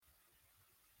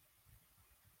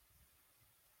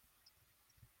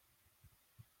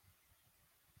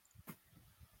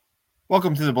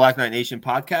Welcome to the Black Knight Nation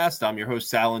podcast. I'm your host,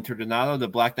 Sal Interdonato. The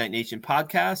Black Knight Nation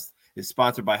podcast is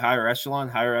sponsored by Higher Echelon.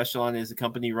 Higher Echelon is a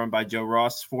company run by Joe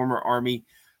Ross, former Army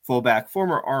fullback,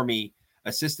 former Army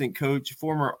assistant coach,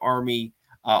 former Army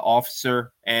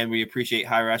officer, and we appreciate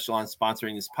Higher Echelon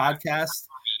sponsoring this podcast.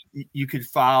 You could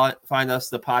find us,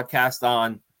 the podcast,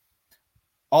 on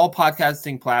all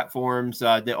podcasting platforms,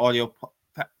 the audio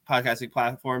podcasting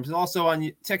platforms, and also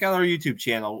check out our YouTube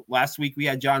channel. Last week we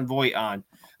had John Voight on,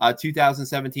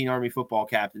 2017 Army football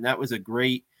captain. That was a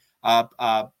great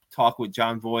talk with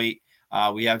John Voight.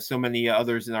 We have so many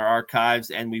others in our archives,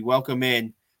 and we welcome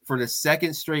in for the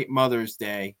second straight Mother's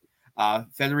Day,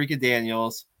 Federica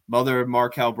Daniels, mother of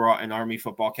Markel Broughton, Army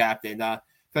football captain.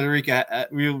 Federica,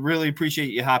 we really appreciate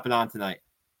you hopping on tonight.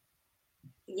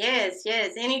 Yes,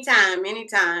 anytime.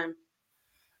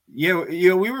 Yeah,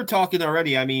 we were talking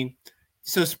already. I mean,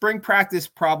 so spring practice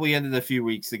probably ended a few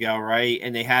weeks ago, right?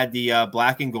 And they had the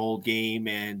black and gold game,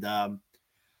 and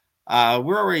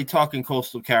we're already talking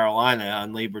Coastal Carolina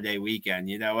on Labor Day weekend.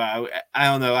 I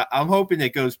don't know. I'm hoping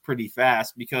it goes pretty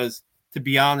fast because, to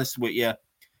be honest with you,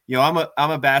 I'm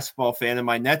a basketball fan, and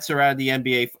my Nets are out of the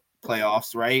NBA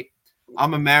playoffs, right?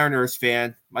 I'm a Mariners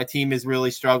fan. My team is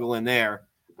really struggling there.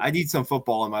 I need some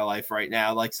football in my life right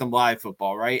now, like some live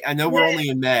football, right? I know we're only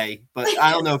in May, but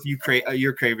I don't know if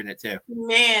you're craving it too.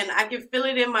 Man, I can feel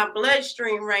it in my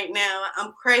bloodstream right now.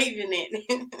 I'm craving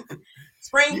it.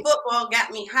 Spring football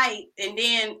got me hyped, and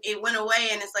then it went away,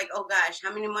 and it's like, oh gosh,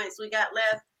 how many months we got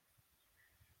left?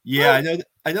 Yeah,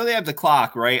 I know they have the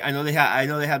clock, right? I know they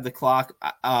have the clock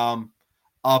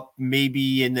up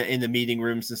maybe in the meeting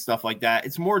rooms and stuff like that.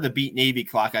 It's more the Beat Navy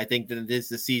clock, I think, than it is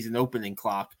the season opening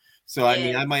clock. So, I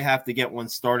mean, I might have to get one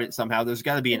started somehow. There's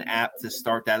got to be an app to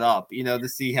start that up, to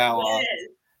see how,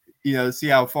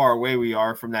 how far away we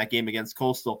are from that game against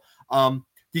Coastal.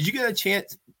 Did you get a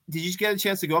chance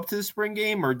to go up to the spring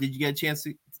game, or did you get a chance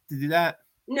to do that?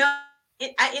 No,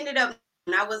 I ended up,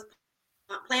 I was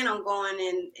planning on going,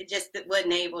 and it just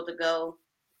wasn't able to go.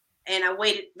 And I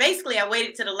waited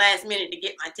to the last minute to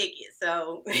get my ticket.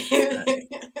 So,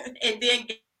 and then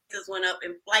just went up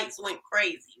and flights went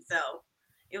crazy. So,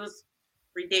 it was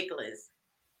ridiculous.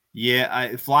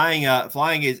 Yeah, flying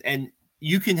is, and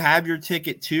you can have your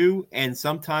ticket too, and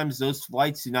sometimes those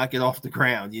flights do not get off the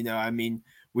ground. I mean,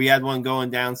 we had one going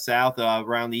down south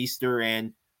around Easter,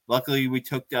 and luckily we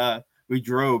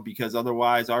drove, because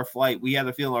otherwise we had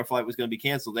a feeling our flight was going to be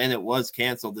canceled, and it was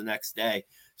canceled the next day.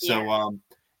 So,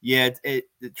 the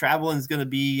traveling is going to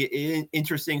be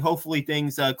interesting. Hopefully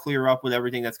things clear up with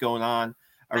everything that's going on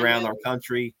around our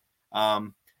country.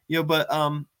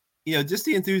 Just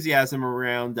the enthusiasm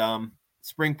around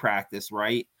spring practice,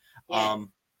 right? Yes.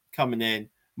 Coming in,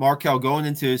 Markel going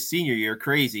into his senior year,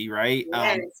 crazy, right?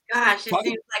 Yes, gosh, it seems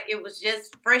like it was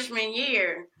just freshman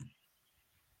year.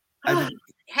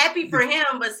 Happy for him,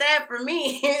 but sad for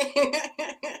me.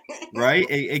 Right?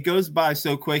 It goes by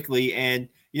so quickly, and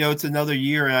it's another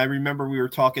year. And I remember we were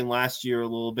talking last year a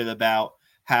little bit about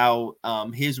how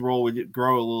his role would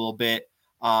grow a little bit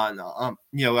on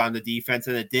the defense,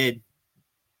 and it did.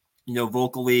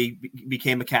 Vocally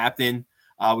became a captain.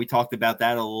 We talked about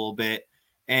that a little bit,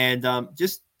 and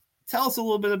just tell us a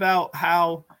little bit about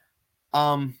how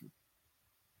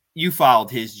you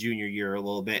followed his junior year a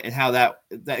little bit, and how that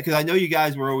because I know you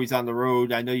guys were always on the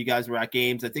road. I know you guys were at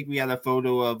games. I think we had a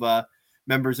photo of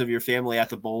members of your family at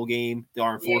the bowl game, the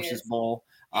Armed Forces Bowl.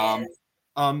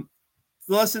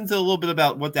 Listen to a little bit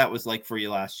about what that was like for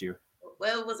you last year.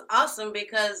 Well, it was awesome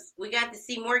because we got to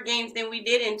see more games than we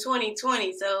did in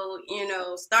 2020. So,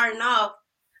 starting off,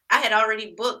 I had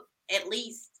already booked at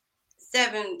least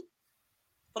 7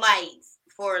 flights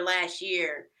for last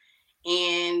year.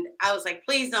 And I was like,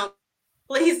 please don't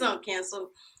cancel.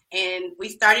 And we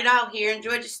started out here in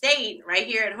Georgia State, right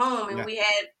here at home. And we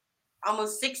had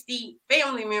almost 60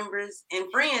 family members and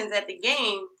friends at the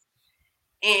game.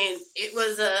 And it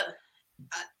was a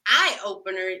eye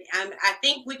opener. I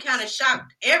think we kind of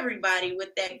shocked everybody with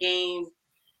that game.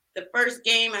 The first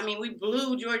game, I mean, we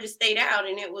blew Georgia State out,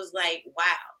 and it was like, wow,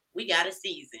 we got a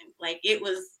season. Like it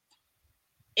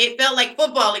felt like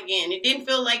football again. It didn't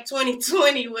feel like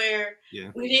 2020 where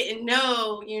we didn't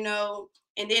know,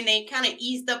 and then they kind of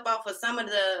eased up off of some of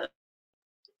the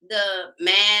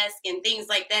mask and things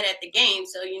like that at the game.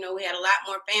 So, we had a lot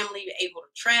more family able to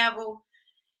travel.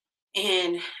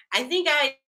 And I think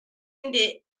I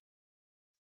ended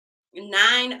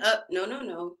 9 up.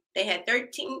 No. They had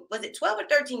 13. Was it 12 or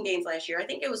 13 games last year? I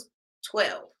think it was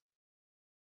 12.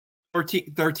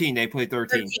 13. They played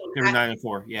 13. They were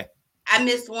 9-4. Yeah. I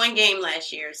missed one game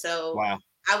last year. So wow.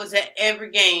 I was at every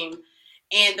game.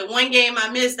 And the one game I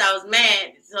missed, I was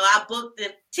mad. So I booked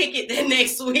the ticket the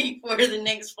next week for the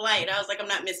next flight. I was like, I'm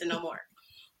not missing no more.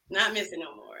 Not missing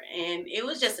no more. And it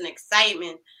was just an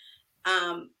excitement.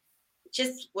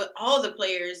 Just with all the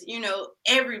players,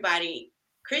 everybody.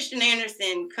 Christian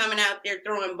Anderson coming out there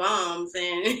throwing bombs,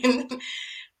 and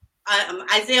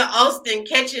Isaiah Austin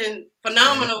catching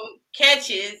phenomenal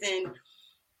catches, and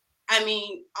I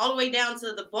mean, all the way down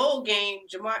to the bowl game,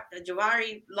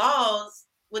 Jabari Laws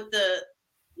with the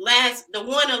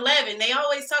 111. They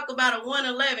always talk about a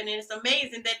 111, and it's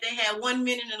amazing that they had 1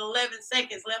 minute and 11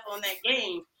 seconds left on that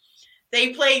game.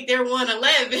 They played their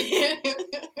 111.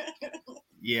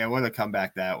 Yeah, what a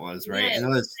comeback that was, right? Yes.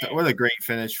 And what a great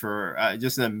finish for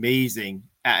just an amazing.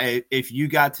 If you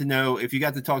got to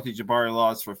talk to Jabari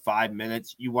Laws for 5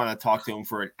 minutes, you want to talk to him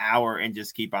for an hour and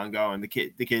just keep on going. The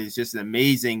kid is just an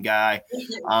amazing guy.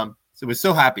 So we're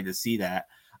so happy to see that.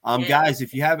 Guys,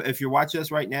 if you're watching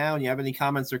us right now and you have any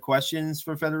comments or questions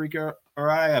for Federica or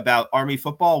I about Army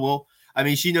football,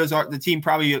 she knows the team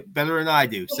probably better than I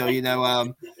do. So, we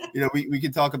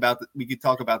can talk about the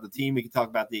team. We can talk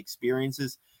about the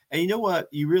experiences. And you know what?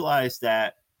 You realize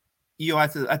that,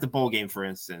 at the bowl game, for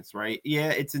instance, right?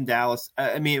 Yeah, it's in Dallas.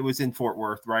 It was in Fort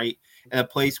Worth, right? And a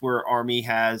place where Army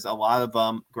has a lot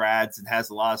of grads and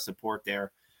has a lot of support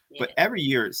there. Yeah. But every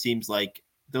year it seems like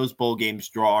those bowl games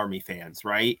draw Army fans,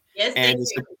 right? Yes,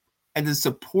 and the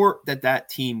support that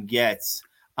team gets,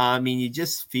 you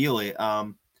just feel it.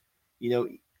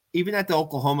 Even at the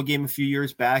Oklahoma game a few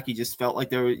years back, you just felt like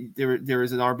there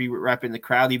was an Army rep in the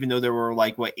crowd, even though there were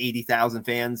 80,000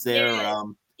 fans there. Yeah.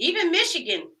 Even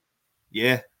Michigan.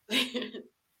 Yeah.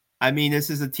 This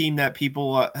is a team that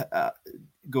people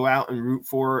go out and root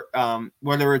for,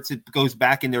 whether it goes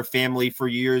back in their family for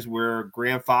years where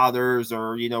grandfathers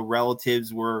or,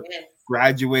 relatives were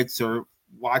graduates or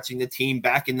watching the team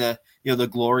back in the, the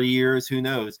glory years, who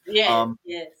knows? Yes.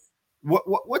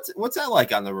 What's that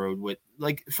like on the road with,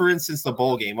 for instance, the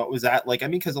bowl game? What was that like?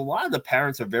 Because a lot of the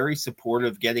parents are very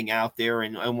supportive getting out there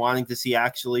and wanting to see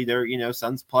actually their,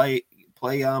 sons play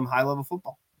high level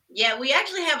football. Yeah, we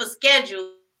actually have a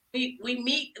schedule. We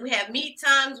meet. We have meet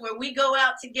times where we go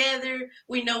out together.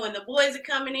 We know when the boys are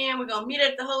coming in. We're gonna meet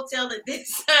at the hotel at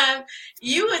this time.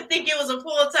 You would think it was a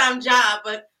full-time job,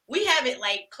 but we have it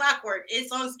like clockwork.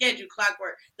 It's on schedule,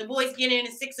 clockwork. The boys get in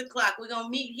at 6 o'clock. We're gonna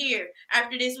meet here.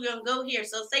 After this, we're gonna go here.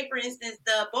 So, say for instance,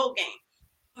 the bowl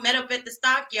game. Met up at the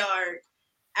stockyard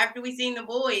after we seen the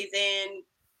boys and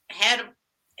had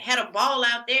a ball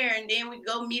out there, and then we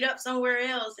go meet up somewhere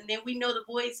else, and then we know the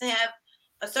boys have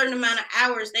a certain amount of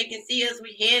hours they can see us.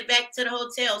 We head back to the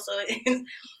hotel. So it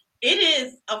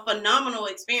is a phenomenal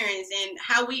experience, and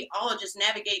how we all just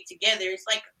navigate together. It's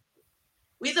like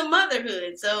we're the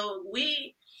motherhood. So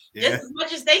we just as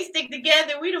much as they stick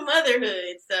together, we the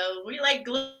motherhood. So we like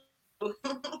glue.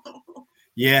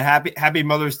 Yeah, happy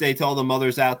Mother's Day to all the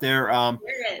mothers out there.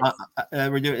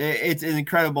 We're doing it's an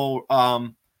incredible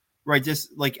right,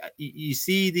 just like you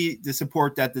see the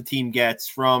support that the team gets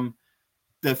from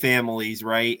the families,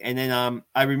 right? And then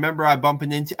I remember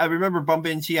bumping into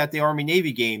you at the Army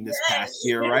Navy game this past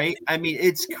year, right?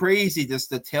 It's crazy, just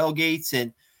the tailgates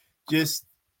and just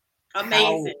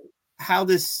amazing how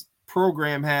this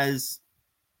program has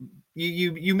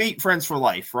you meet friends for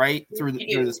life, right? Through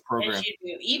this program. Yes,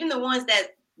 you do. Even the ones that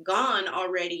gone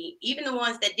already, even the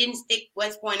ones that didn't stick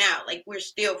West Point out, like we're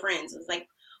still friends. It's like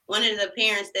one of the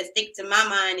parents that stick to my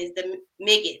mind is the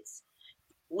Miggets.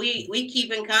 We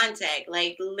keep in contact,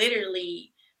 like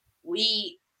literally.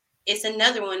 It's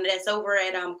another one that's over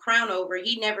at Crownover.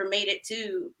 He never made it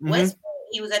to West Point.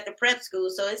 He was at the prep school,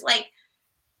 so it's like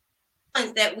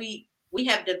ones that we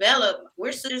have developed.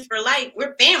 We're sisters for life.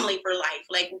 We're family for life.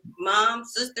 Like mom,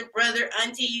 sister, brother,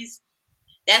 aunties.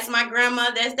 That's my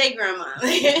grandma. That's their grandma.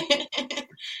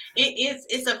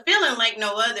 It's a feeling like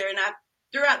no other. And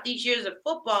throughout these years of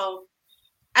football,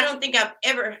 I don't think I've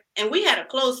ever, and we had a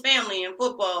close family in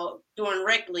football during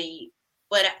rec league,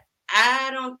 but I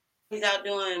don't think he's out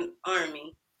doing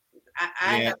Army.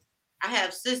 I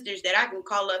have sisters that I can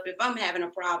call up if I'm having a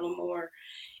problem, or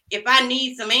if I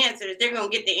need some answers, they're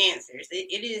going to get the answers.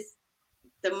 It is,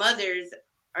 the mothers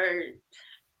are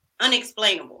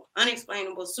unexplainable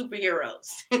superheroes.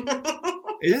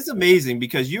 It is amazing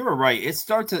because you were right. It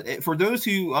starts for those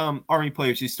who Army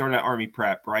players who start at Army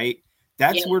prep, right?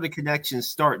 That's where the connections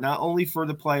start, not only for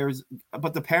the players,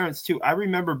 but the parents too. I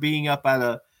remember being up at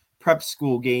a prep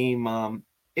school game.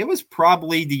 It was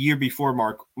probably the year before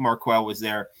Marquell was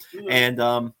there.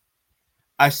 And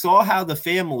I saw how the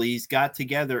families got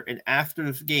together. And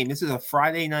after the game, this is a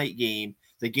Friday night game.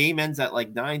 The game ends at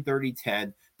like 9:30,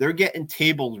 10. they're getting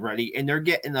tables ready and they're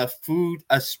getting a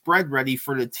spread ready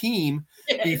for the team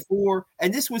before.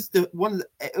 And this was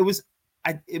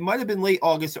it might have been late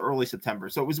August or early September.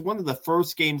 So it was one of the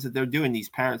first games that they're doing. These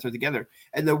parents are together,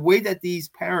 and the way that these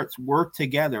parents work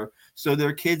together so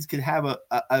their kids can have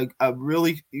a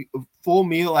really full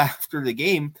meal after the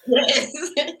game. Yes.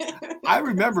 I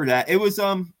remember that. It was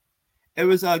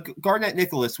Garnett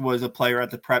Nicholas was a player at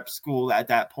the prep school at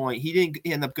that point. He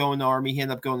end up going to Army. He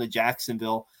ended up going to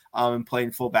Jacksonville and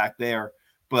playing fullback there.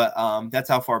 But that's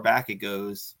how far back it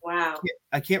goes. Wow.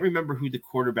 I can't remember who the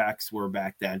quarterbacks were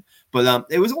back then. But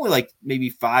it was only like maybe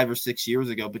 5 or 6 years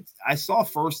ago. But I saw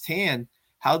firsthand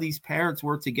how these parents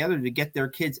work together to get their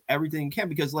kids everything they can.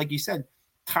 Because like you said,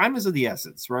 time is of the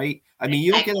essence, right? I mean,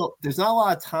 there's not a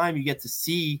lot of time you get to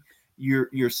see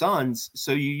your sons.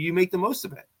 So you make the most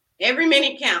of it. Every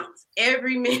minute counts.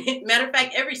 Every minute. Matter of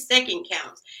fact, every second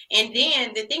counts. And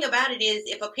then the thing about it is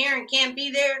if a parent can't be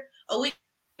there, we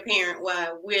parent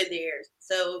while we're there.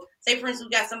 So say for instance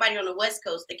we got somebody on the West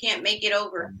Coast that can't make it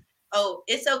over. Oh,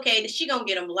 it's okay. She gonna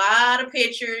get them a lot of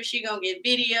pictures. She gonna get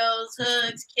videos,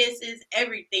 hugs, kisses,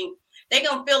 everything. They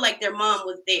gonna feel like their mom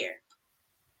was there.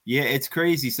 Yeah, it's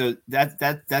crazy. So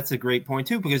that's a great point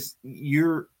too, because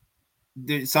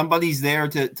somebody's there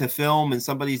to film and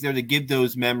somebody's there to give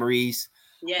those memories.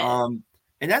 Yeah.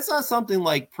 And that's not something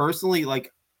like personally,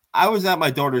 like I was at my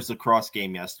daughter's lacrosse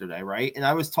game yesterday, right? And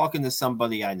I was talking to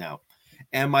somebody I know,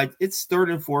 and it's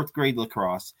 3rd and 4th grade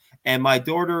lacrosse, and my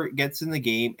daughter gets in the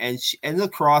game, and in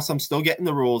lacrosse, I'm still getting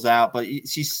the rules out, but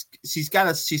she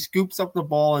scoops up the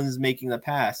ball and is making the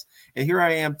pass, and here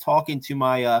I am talking to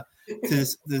my to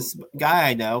this guy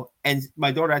I know, and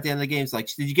my daughter at the end of the game is like,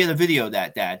 "Did you get a video of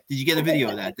that, Dad? Did you get a video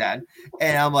of that, Dad?"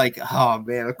 And I'm like, "Oh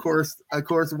man, of course,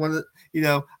 one of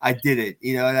the, I did it,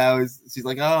 and she's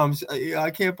like, "Oh,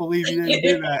 I can't believe you didn't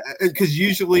do that," because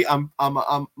usually I'm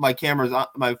my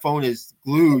my phone is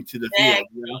glued to the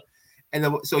field, And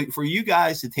so for you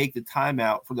guys to take the time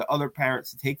out, for the other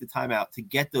parents to take the time out to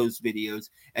get those videos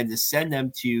and to send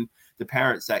them to the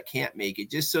parents that can't make it,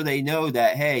 just so they know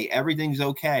that, hey, everything's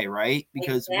okay, right?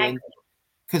 Because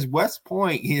because West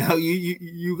Point, you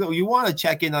want to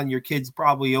check in on your kids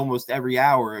probably almost every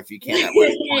hour if you can at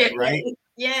West Point, right?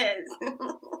 Yes.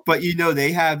 But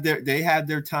they have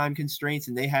their time constraints,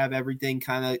 and they have everything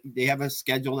they have a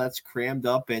schedule that's crammed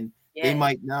up, and they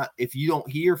might not, if you don't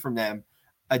hear from them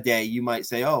a day, you might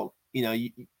say, oh,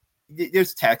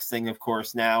 there's texting, of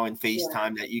course, now, and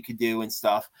FaceTime that you could do and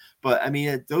stuff. But I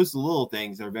mean, those little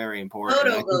things are very important.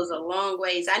 Photo goes a long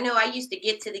ways. I know I used to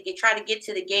try to get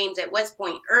to the games at West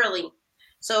Point early,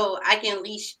 so I can at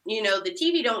least, the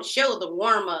TV don't show the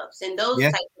warm-ups and those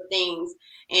type of things.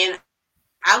 And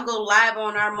I'll go live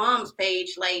on our mom's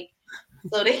page,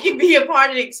 so they can be a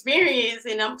part of the experience.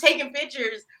 And I'm taking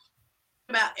pictures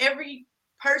about every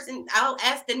person. I'll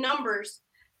ask the numbers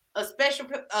a special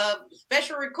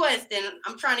request, and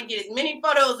I'm trying to get as many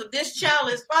photos of this child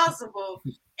as possible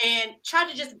and try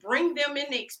to just bring them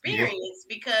in the experience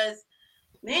because,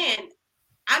 man,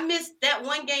 I missed that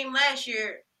one game last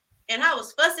year and I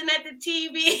was fussing at the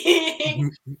TV.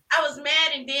 I was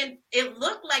mad, and then it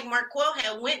looked like Marquel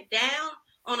had went down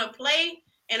on a play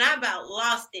and I about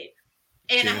lost it.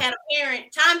 And I had a parent,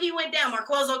 time he went down,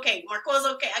 Marquel's okay. Marquel's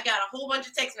okay. I got a whole bunch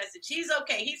of text messages. He's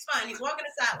okay. He's fine. He's walking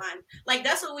the sideline.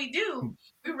 That's what we do.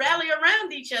 We rally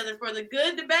around each other for the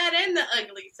good, the bad, and the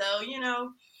ugly. So,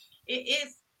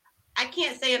 I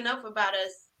can't say enough about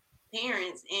us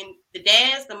parents and the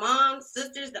dads, the moms,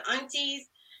 sisters, the aunties.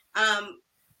 I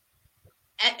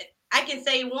can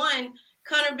say one,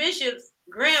 Connor Bishop's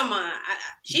grandma.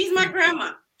 She's my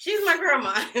grandma. She's my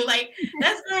grandma.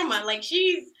 That's grandma.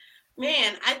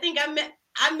 Man, I think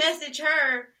I message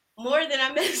her more than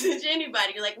I message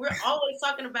anybody. We're always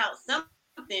talking about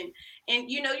something, and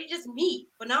you just meet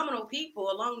phenomenal people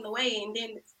along the way. And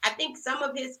then I think some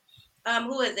of his,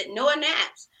 who is it? Noah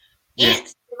Knapp's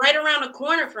aunts right around the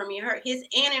corner from me. His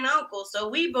aunt and uncle. So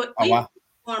we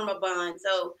form a bond.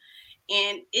 So,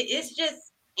 and it's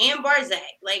just Ann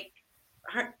Barzak,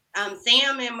 her,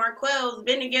 Sam and Marquel's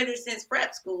been together since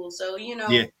prep school. So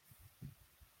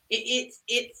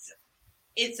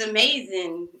it's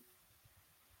amazing.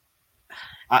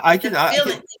 I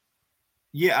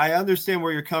understand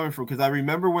where you're coming from, because I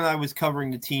remember when I was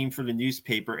covering the team for the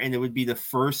newspaper, and it would be the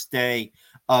first day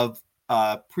of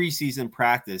preseason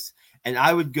practice, and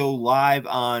I would go live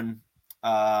on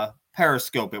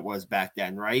Periscope. It was back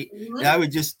then, right? Mm-hmm. And I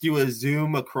would just do a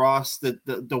Zoom across the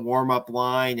warm up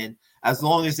line, and as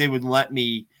long as they would let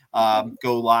me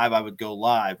go live, I would go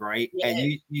live, right? Yes.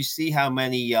 And you see how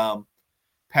many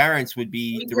parents would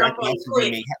be We direct jump on messaging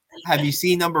quick. me. Have you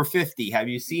seen number 50? Have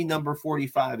you seen number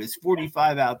 45? Is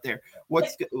 45 out there?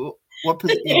 What's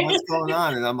going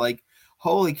on? And I'm like,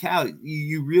 holy cow,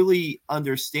 you really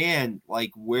understand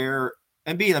like where,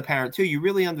 and being a parent too, you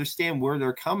really understand where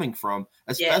they're coming from,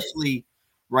 especially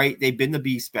right. They've been to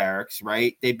Beast Barracks,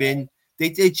 right? They've been,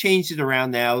 they changed it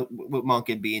around now with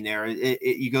Monken being there.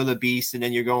 You go to Beast and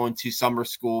then you're going to summer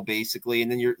school basically,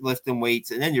 and then you're lifting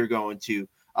weights and then you're going to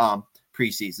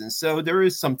preseason. So there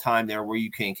is some time there where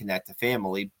you can connect to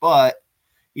family, but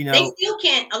you know, they still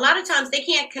can't. A lot of times they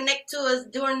can't connect to us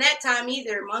during that time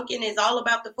either. Monken is all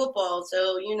about the football.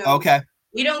 So, you know, okay.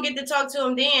 We don't get to talk to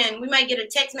them then. We might get a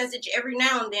text message every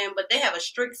now and then, but they have a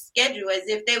strict schedule as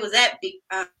if they was at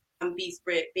Beast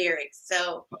Barracks.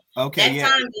 So okay, that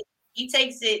time he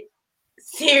takes it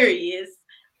serious.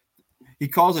 He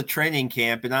calls it training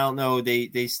camp, and I don't know. They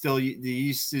used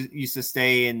to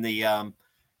stay in the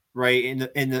right in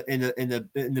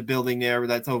the building there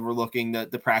that's overlooking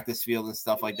the practice field and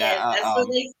stuff like that. That's what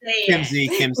they say.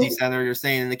 Kimsey Center. You're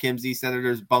staying in the Kimsey Center.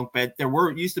 There's bunk bed.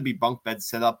 used to be bunk beds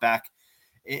set up back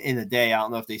in the day. I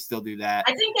don't know if they still do that.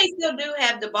 I think they still do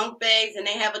have the bunk beds, and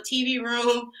they have a TV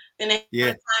room, and they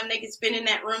have time they can spend in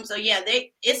that room. So yeah,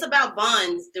 it's about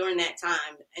bonds during that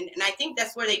time, and I think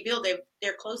that's where they build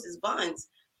their closest bonds.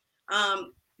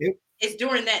 It's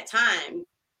during that time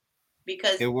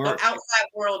because the outside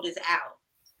world is out.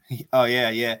 Oh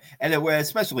yeah, and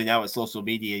especially now with social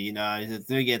media, you know,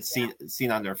 they get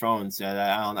seen on their phones.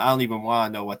 I don't even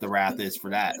want to know what the wrath is for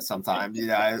that. Sometimes, you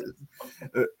know,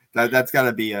 that's got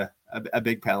to be a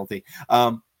big penalty.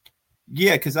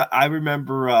 Because I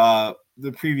remember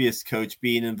the previous coach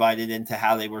being invited into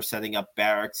how they were setting up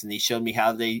barracks, and he showed me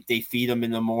how they feed them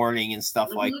in the morning and stuff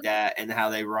like that, and how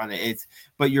they run it.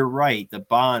 But you're right, the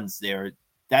bonds there.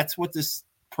 That's what this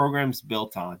program's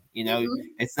built on. You know,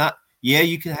 it's not. Yeah,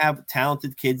 you can have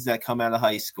talented kids that come out of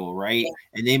high school, right? Yeah.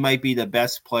 And they might be the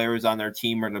best players on their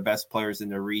team or the best players in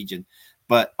their region.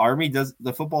 But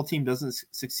the football team doesn't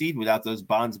succeed without those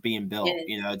bonds being built. Yes.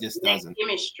 You know, it just doesn't.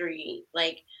 Chemistry,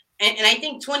 and I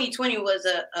think 2020 was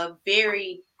a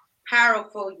very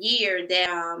powerful year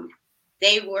that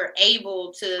they were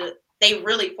able to. They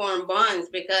really formed bonds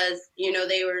because you know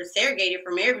they were segregated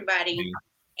from everybody,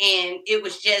 and it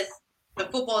was just the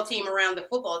football team around the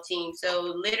football team.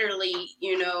 So literally,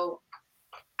 you know,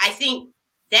 I think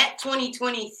that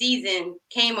 2020 season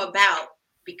came about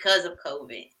because of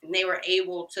COVID, and they were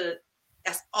able to.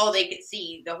 That's all they could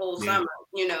see the whole summer,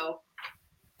 you know.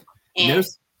 And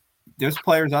there's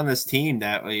players on this team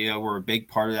that were a big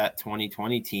part of that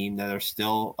 2020 team that are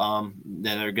still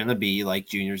that are going to be like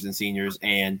juniors and seniors,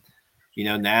 and you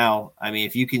know now, I mean,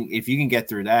 if you can get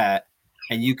through that,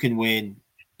 and you can win.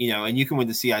 You know, and you can win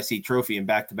the CIC trophy in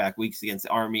back-to-back weeks against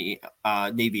the Army,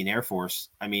 Navy, and Air Force.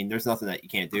 I mean, there's nothing that you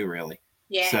can't do, really.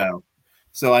 Yeah.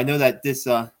 So I know that this.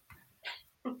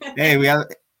 Hey, we have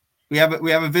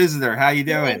a visitor. How you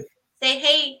doing? Say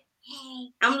hey. Hey.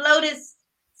 I'm Lotus.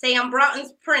 Say I'm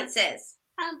Broughton's princess.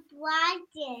 I'm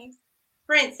Broughton's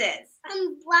princess.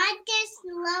 I'm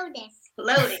Broughton's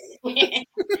Lotus.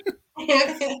 She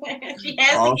has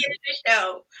to get in the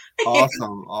show.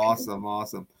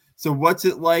 Awesome. So what's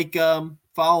it like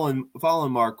following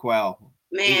Marquel?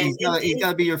 Man, he's got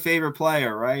to be your favorite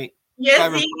player, right?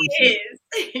 Yes, he is.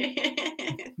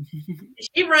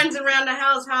 She runs around the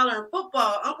house hollering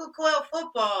football, Uncle Quell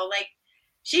football. Like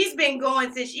she's been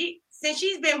going since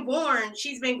she's been born.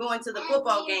 She's been going to the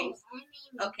football games.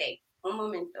 Okay, un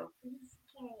momento.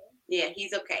 Yeah,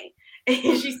 he's okay.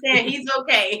 She's saying he's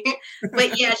okay.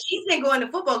 But yeah, she's been going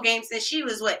to football games since she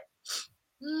was what?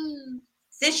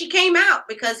 Since she came out,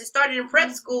 because it started in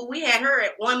prep school. We had her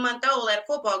at 1 month old at a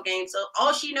football game. So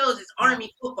all she knows is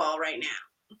Army football right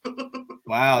now.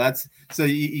 Wow, that's so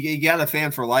you got a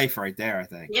fan for life right there, I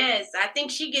think. Yes, I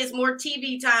think she gets more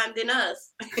TV time than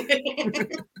us.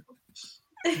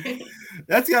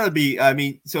 That's got to be. I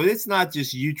mean, so it's not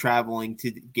just you traveling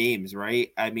to games, right?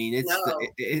 I mean,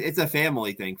 it's a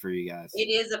family thing for you guys. It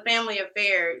is a family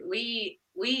affair. We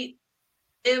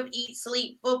live, eat,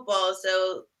 sleep football.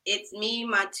 So it's me,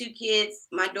 my 2 kids,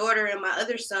 my daughter, and my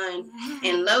other son,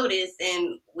 and Lotus,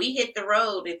 and we hit the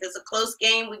road. If it's a close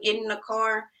game, we get in the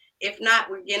car. If not,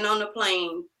 we're getting on the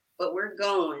plane, but we're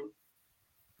going.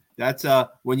 That's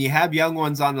when you have young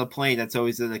ones on the plane, that's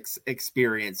always an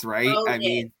experience, right? Oh, I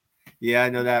mean, yeah, I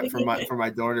know that from my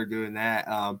daughter doing that.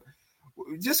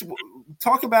 Just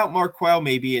talk about Marquel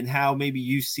maybe, and how maybe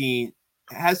you've seen.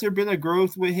 Has there been a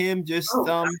growth with him? Just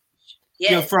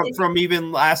yes. From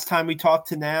even last time we talked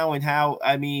to now, and how,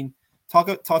 I mean, talk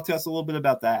to us a little bit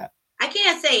about that. I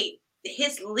can't say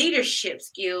his leadership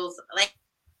skills, like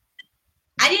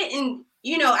I didn't,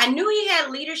 I knew he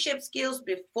had leadership skills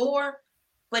before,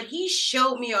 but he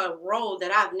showed me a role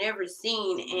that I've never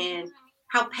seen and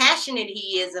how passionate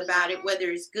he is about it,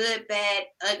 whether it's good, bad,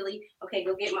 ugly. Okay,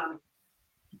 go get mommy.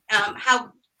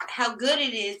 How good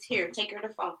it is. Here, take her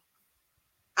the phone.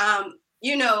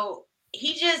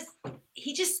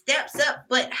 He just steps up,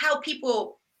 but how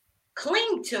people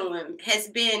cling to him has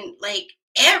been like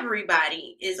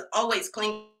everybody is always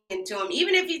clinging to him,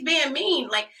 even if he's being mean.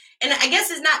 Like, and I guess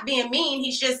it's not being mean,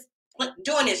 he's just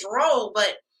doing his role,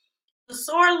 but a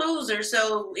sore loser.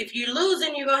 So if you're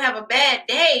losing, you're gonna have a bad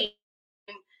day.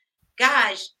 And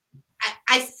gosh,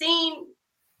 I seen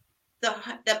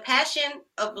the passion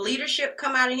of leadership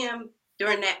come out of him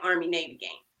during that Army-Navy game.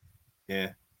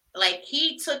 Yeah. Like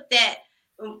he took that.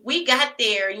 We got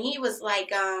there and he was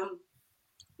like,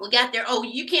 we got there. Oh,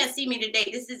 you can't see me today.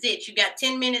 This is it. You got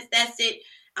 10 minutes. That's it.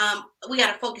 We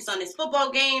got to focus on this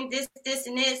football game, this,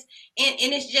 and this. And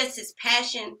it's just his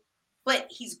passion, but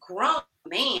he's grown,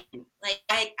 man. Like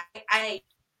I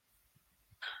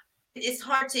it's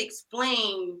hard to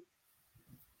explain.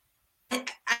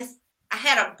 I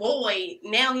had a boy,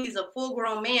 now he's a full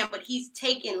grown man, but he's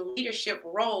taken leadership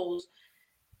roles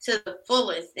to the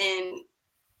fullest. And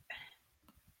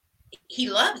he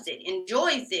loves it,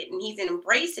 enjoys it, and he's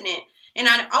embracing it. And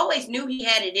I always knew he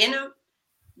had it in him,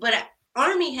 but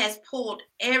Army has pulled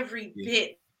every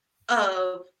bit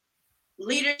of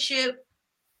leadership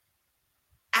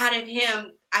out of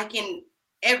him.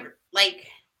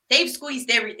 They've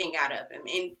squeezed everything out of him,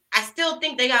 and I still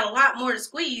think they got a lot more to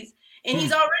squeeze. And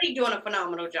he's already doing a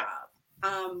phenomenal job.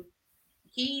 I'll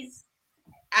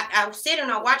sit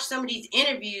and I'll watch some of these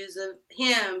interviews of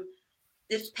him.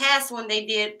 This past one they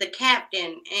did, the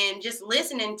captain, and just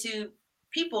listening to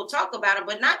people talk about him,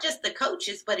 but not just the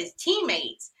coaches, but his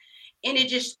teammates. And it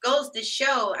just goes to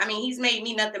show, I mean, he's made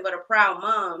me nothing but a proud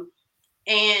mom.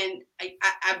 And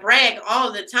I brag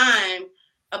all the time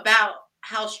about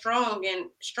how strong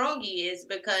he is,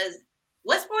 because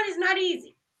West Point is not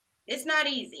easy. It's not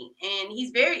easy. And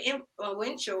he's very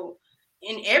influential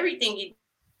in everything he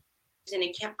does, in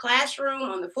the classroom,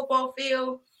 on the football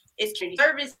field. It's community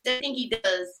service. Everything he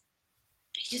does,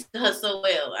 he just does so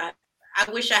well.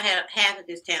 I wish I had half of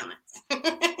his talents.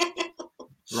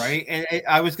 Right. And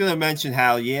I was going to mention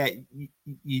how,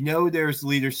 there's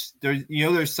leaders,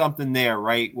 there's something there,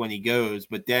 right, when he goes,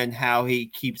 but then how he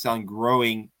keeps on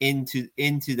growing into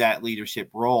that leadership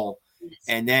role. Yes.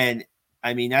 And then,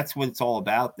 I mean, that's what it's all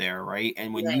about there, right?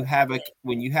 And when you have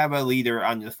a leader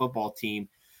on the football team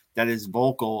that is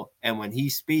vocal, and when he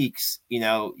speaks,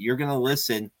 you're going to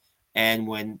listen. And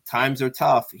when times are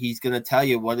tough, he's going to tell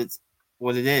you what it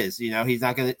is. He's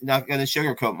not going to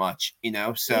sugarcoat much. So he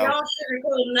don't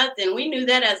sugarcoat nothing. We knew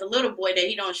that as a little boy, that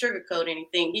he don't sugarcoat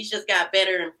anything. He's just got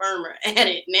better and firmer at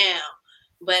it now.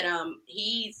 But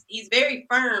he's very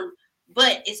firm,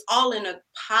 but it's all in a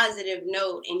positive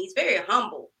note, and he's very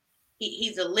humble.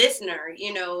 He's a listener.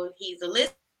 He's a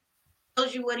listener,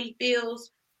 tells you what he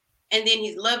feels, and then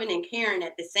he's loving and caring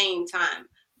at the same time.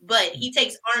 But he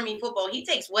takes Army football, he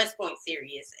takes West Point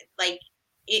serious. Like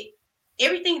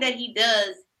everything that he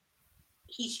does,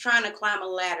 he's trying to climb a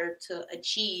ladder to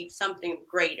achieve something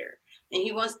greater. And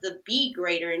he wants to be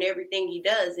greater in everything he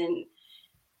does. And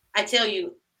I tell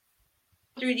you,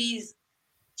 through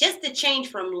just the change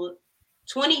from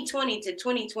 2020 to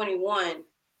 2021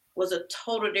 was a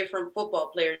total different football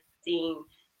player thing.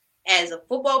 As a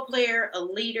football player, a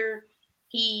leader,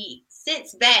 he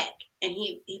sits back and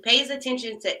he pays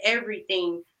attention to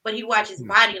everything, but he watches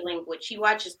body language. He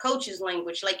watches coaches'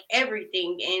 language, like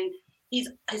everything. And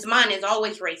his mind is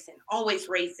always racing,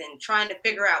 trying to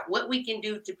figure out what we can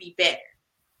do to be better,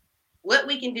 what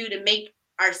we can do to make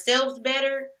ourselves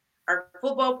better, our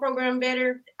football program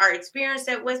better, our experience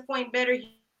at West Point better. He's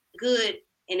good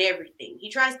in everything. He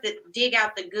tries to dig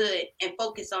out the good and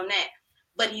focus on that.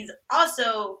 But he's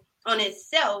also on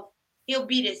himself. He'll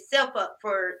beat himself up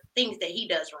for things that he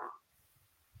does wrong.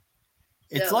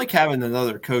 It's like having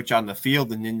another coach on the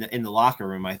field and in the locker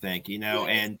room, I think, Yes.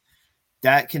 And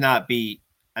that cannot be,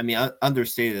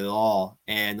 understated at all.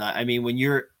 And when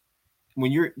you're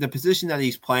the position that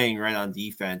he's playing right on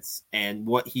defense, and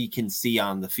what he can see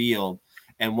on the field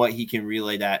and what he can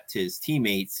relay that to his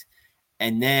teammates.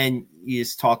 And then you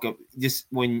just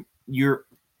when you're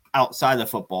outside of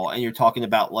football and you're talking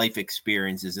about life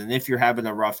experiences, and if you're having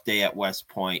a rough day at West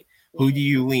Point, who do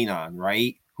you lean on,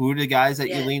 right? Who are the guys that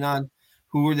you lean on?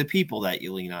 Who are the people that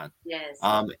you lean on? Yes.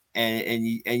 And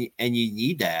you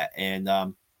need that. And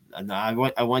I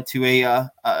went to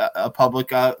a public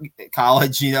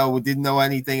college, didn't know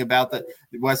anything about the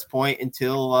West Point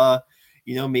until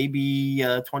maybe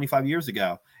 25 years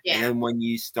ago. Yeah. And then when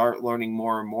you start learning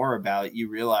more and more about it, you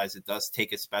realize it does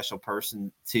take a special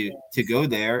person to go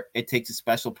there. It takes a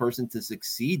special person to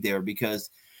succeed there because,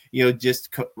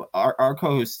 just our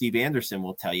co-host Steve Anderson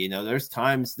will tell you, there's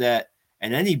times that,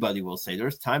 and anybody will say,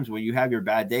 there's times where you have your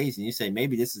bad days and you say,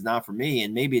 maybe this is not for me.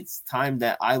 And maybe it's time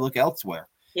that I look elsewhere.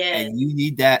 Yes. And you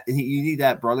need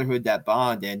that brotherhood, that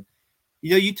bond. And,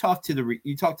 you talk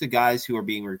to guys who are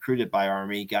being recruited by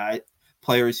Army,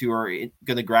 players who are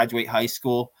going to graduate high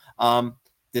school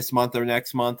this month or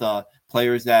next month,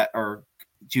 players that are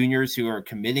juniors who are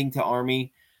committing to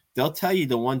Army. They'll tell you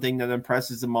the one thing that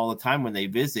impresses them all the time when they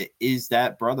visit is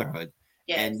that brotherhood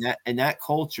and that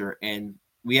culture. And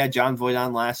we had John Voight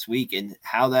on last week, and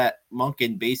how that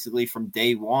Monken basically from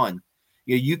day one,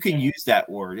 you can use that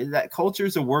word. And that culture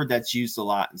is a word that's used a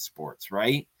lot in sports,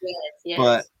 right? Yes.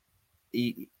 But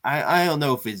I don't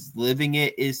know if it's living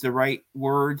it is the right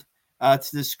word to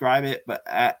describe it, but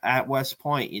at West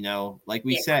Point, like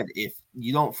we said, if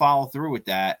you don't follow through with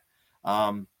that,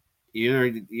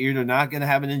 you're not going to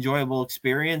have an enjoyable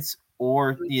experience,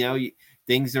 or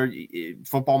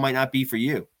football might not be for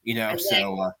you. Exactly.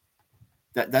 So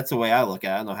that's the way I look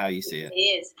at it. I don't know how you see it. It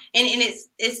is, and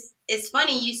it's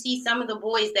funny. You see some of the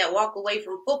boys that walk away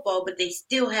from football, but they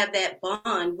still have that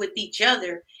bond with each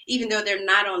other, even though they're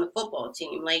not on the football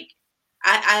team. Like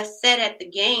I sat at the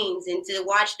games, and to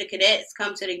watch the cadets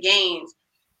come to the games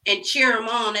and cheer them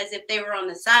on as if they were on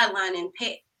the sideline in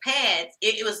pads.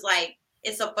 It was like,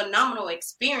 it's a phenomenal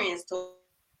experience to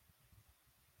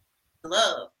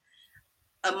love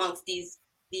amongst these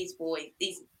boys,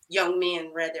 these young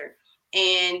men rather,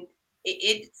 and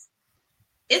it's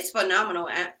phenomenal.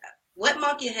 What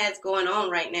Monken has going on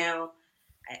right now,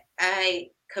 I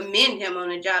commend him on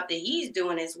the job that he's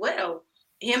doing as well,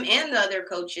 him and the other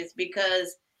coaches,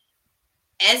 because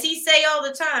as he say all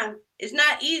the time, it's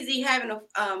not easy having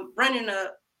running a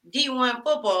D1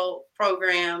 football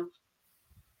program.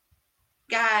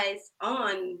 Guys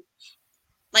on,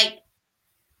 like,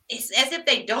 it's as if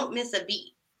they don't miss a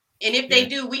beat, and if they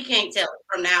do, we can't tell it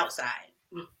from the outside.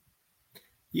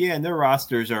 Yeah, and their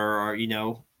rosters are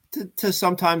to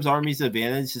sometimes Army's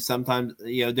advantage. To sometimes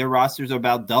their rosters are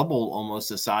about double almost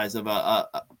the size of a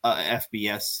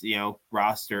FBS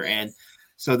roster, and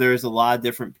so there's a lot of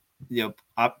different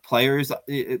players,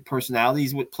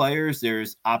 personalities with players.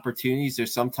 There's opportunities.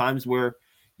 There's sometimes where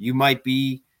you might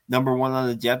be number one on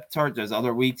the depth chart. There's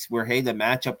other weeks where, hey, the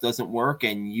matchup doesn't work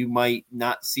and you might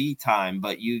not see time,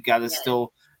 but you got to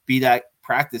still be that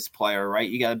practice player, right?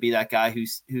 You got to be that guy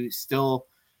who's still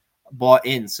bought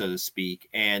in, so to speak.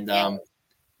 And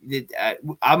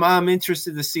I'm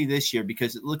interested to see this year,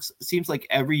 because it seems like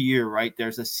every year, right,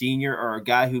 there's a senior or a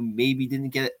guy who maybe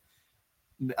didn't get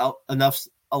a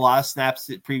lot of snaps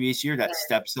the previous year that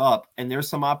steps up, and there's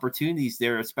some opportunities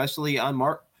there, especially on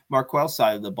Marquell's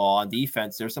side of the ball on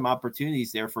defense. There's some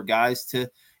opportunities there for guys to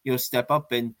step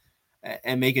up and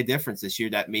make a difference this year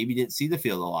that maybe didn't see the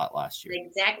field a lot last year.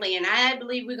 Exactly, and I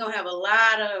believe we're gonna have a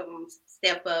lot of them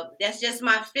step up. That's just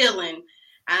my feeling.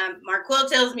 Marquell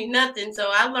tells me nothing,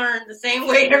 so I learned the same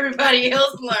way everybody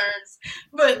else learns.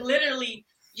 But literally,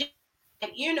 the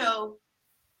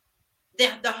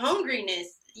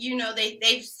hungriness.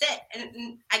 They've set,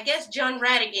 and I guess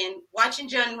watching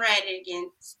John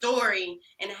Radigan's story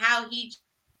and how he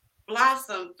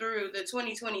blossomed through the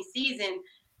 2020 season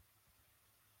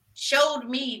showed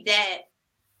me that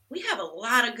we have a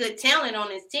lot of good talent on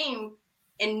this team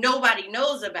and nobody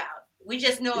knows about. We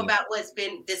just know about what's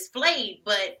been displayed,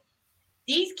 but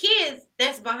these kids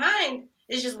that's behind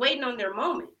is just waiting on their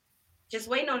moment.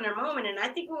 And I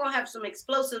think we're going to have some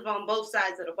explosive on both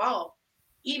sides of the ball,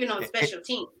 even on special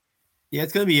teams. Yeah,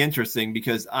 it's going to be interesting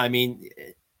because,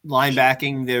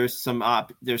 linebacking,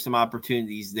 there's some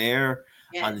opportunities there.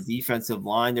 Yes. On the defensive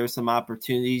line, there's some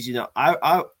opportunities. We know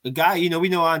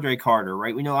Andre Carter,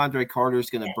 right? We know Andre Carter is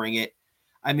going to bring it.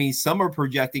 Some are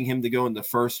projecting him to go in the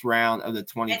first round of the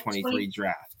 2023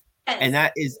 draft. Yes. And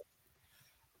that's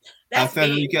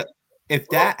Federica. If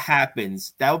that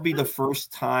happens, that will be the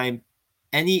first time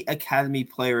any academy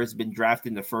player has been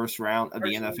drafted in the first round of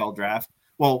the NFL draft.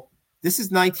 Well, this is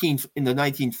in the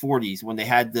 1940s when they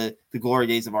had the glory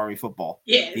days of Army football.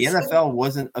 Yes. The NFL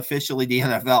wasn't officially the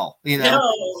NFL.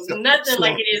 Nothing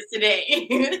like it is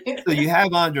today. So you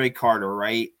have Andre Carter,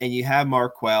 right? And you have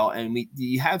Marquell, and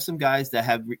you have some guys that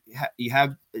have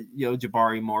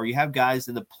Jabari Moore. You have guys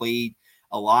that have played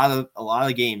a lot of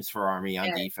games for Army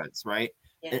on defense, right?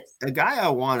 Yes. A guy I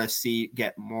want to see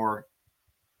get more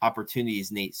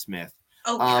opportunities, Nate Smith.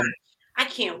 Oh, gosh. I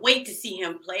can't wait to see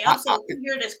him play. I'm so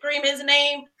eager to scream his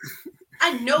name.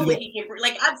 I know what he can bring.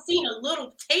 Like, I've seen a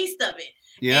little taste of it.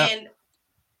 Yeah. And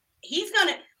he's going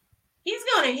to He's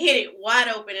going to hit it wide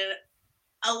open, and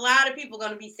a lot of people are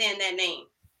going to be saying that name.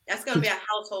 That's going to be a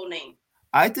household name.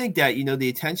 I think that, the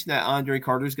attention that Andre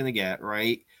Carter is going to get,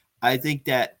 right? I think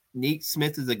that Nate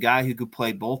Smith is a guy who could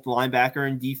play both linebacker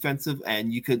and defensive,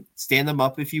 and you could stand him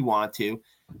up if you want to.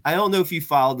 I don't know if you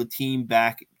followed the team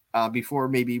back before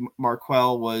maybe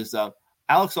Marquell was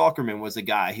Alex Ackerman was a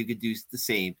guy who could do the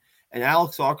same. And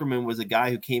Alex Ackerman was a guy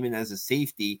who came in as a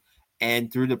safety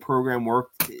and through the program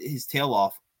worked his tail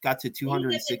off, got to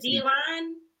 260.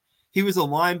 D-line? He was a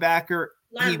linebacker.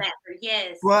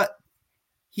 Yes. But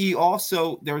he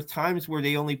also, there were times where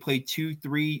they only played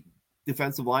 2-3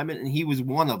 defensive linemen, and he was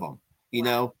one of them.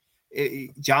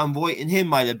 John Voight and him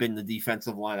might have been the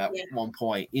defensive line at one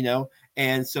point,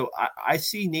 And so I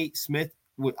see Nate Smith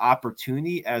with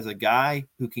opportunity as a guy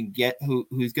who can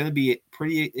who's going to be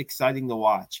pretty exciting to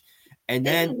watch. And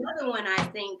There's then another one, I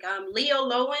think, Leo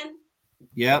Lowen.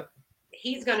 Yep.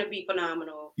 He's going to be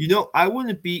phenomenal. I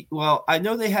wouldn't be – well, I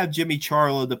know they have Jimmy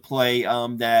Charlo to play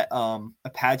that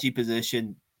Apache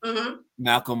position,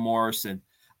 Malcolm Morrison.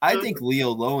 I think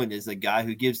Leo Lowen is a guy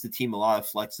who gives the team a lot of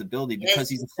flexibility because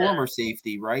he's a former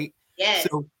safety, right? Yes.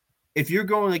 So if you're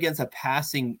going against a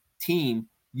passing team,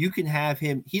 you can have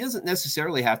him – he doesn't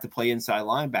necessarily have to play inside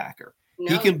linebacker.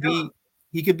 No,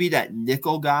 he could be that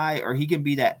nickel guy or he can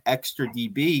be that extra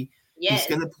DB. Yes. He's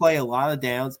going to play a lot of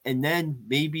downs, and then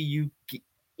maybe you can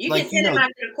send him out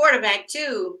to the quarterback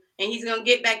too, and he's going to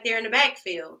get back there in the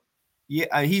backfield.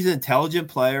 Yeah, he's an intelligent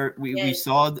player. We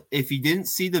saw, if you didn't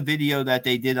see the video that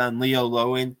they did on Leo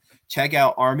Lowen, check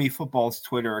out Army Football's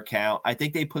Twitter account. I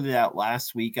think they put it out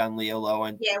last week on Leo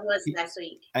Lowen. Yeah, it was last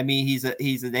week. I mean, he's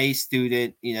an A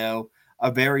student,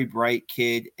 a very bright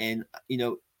kid, and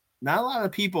not a lot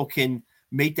of people can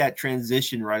make that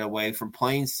transition right away from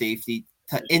playing safety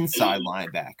to inside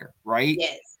linebacker, right?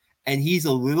 Yes. And he's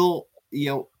a little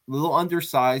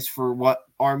undersized for what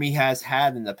Army has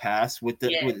had in the past with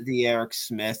the Eric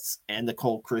Smiths and the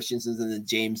Cole Christiansens and the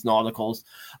James Nauticals.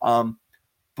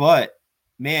 But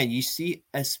man, you see,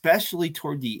 especially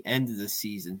toward the end of the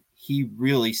season, he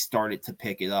really started to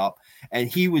pick it up, and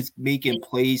he was making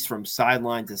plays from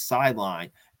sideline to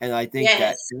sideline. And I think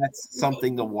that's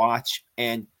something to watch.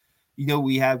 And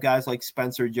we have guys like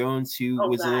Spencer Jones who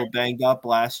was a little banged up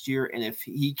last year, and if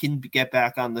he can get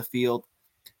back on the field,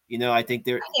 I think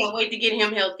I can't wait to get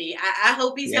him healthy. I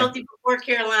hope he's healthy before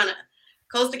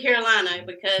Coastal Carolina,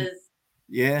 because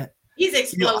he's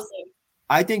explosive.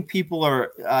 I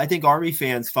think Army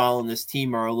fans following this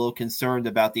team are a little concerned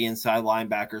about the inside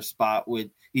linebacker spot with,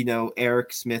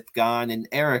 Eric Smith gone. And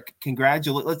Eric,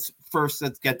 let's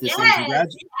get this in.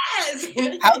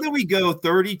 Yes. How did we go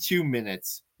 32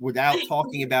 minutes without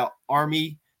talking about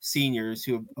Army seniors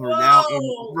who are now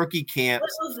in rookie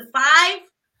camps? What was it,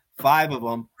 5 of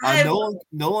them.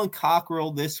 Nolan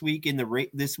Cockrell this weekend at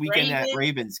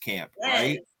Ravens camp,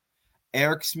 right?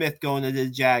 Eric Smith going to the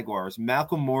Jaguars.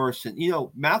 Malcolm Morrison.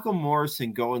 Malcolm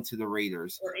Morrison going to the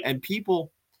Raiders. Right. And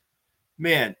people,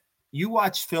 man, you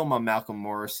watch film on Malcolm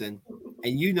Morrison,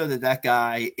 and you know that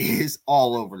guy is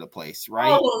all over the place,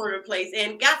 right? All over the place,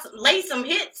 and laid some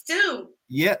hits too.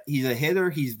 Yeah, he's a hitter.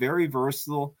 He's very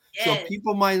versatile. Yes. So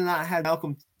people might not have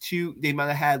Malcolm too. They might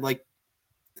have had like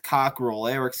Cockrell,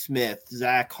 Eric Smith,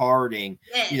 Zach Harding.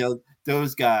 Yes.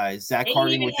 Those guys. Zach they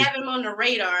Harding. Didn't even have him on the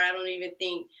radar. I don't even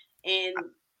think. And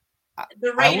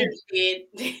the Raiders did.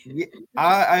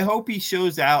 I hope he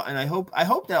shows out, and I hope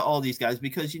that all these guys,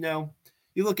 because you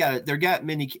look at it, they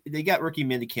got rookie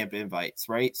minicamp invites,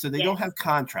 right? So they don't have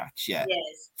contracts yet.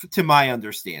 Yes. To my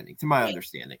understanding.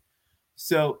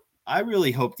 So I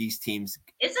really hope these teams.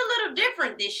 It's a little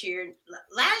different this year.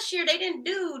 Last year they didn't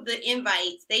do the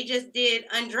invites; they just did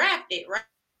undrafted, right?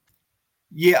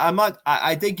 Yeah,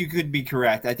 I think you could be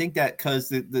correct. I think that because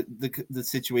the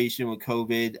situation with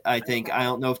COVID, I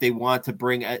don't know if they want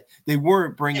to they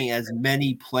weren't bringing as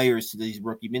many players to these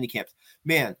rookie minicamps.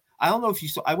 Man, I don't know if you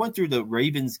saw. I went through the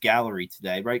Ravens gallery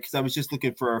today, right? Because I was just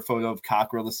looking for a photo of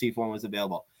Cockrell to see if one was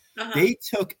available. They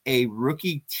took a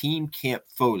rookie team camp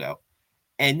photo,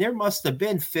 and there must have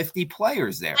been 50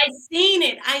 players there. I seen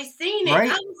it. Right?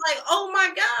 I was like, oh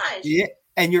my gosh. Yeah,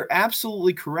 and you're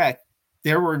absolutely correct.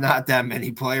 There were not that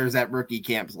many players at rookie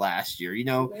camps last year,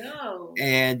 No.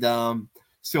 And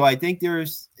so I think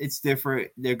it's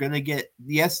different. They're going to get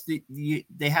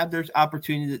they have their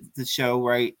opportunity to show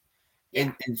right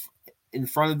in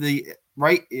front of the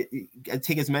right.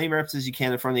 Take as many reps as you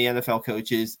can in front of the NFL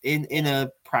coaches in a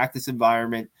practice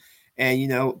environment,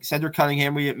 and Cedric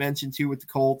Cunningham we mentioned too with the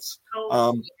Colts.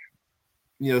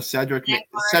 Cedric,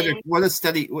 what a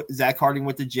steady Zach Harding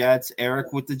with the Jets,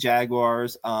 Eric with the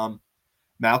Jaguars.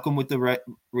 Malcolm with the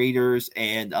Raiders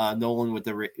and Nolan with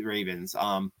the Ravens.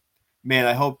 Man,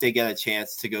 I hope they get a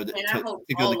chance to go to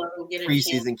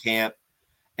preseason camp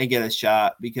and get a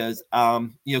shot because,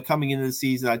 coming into the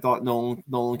season, I thought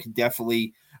Nolan could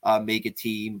definitely make a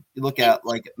team. You look at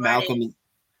like Malcolm.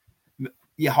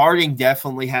 Yeah, Harding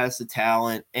definitely has the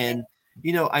talent, and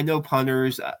I know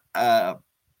punters.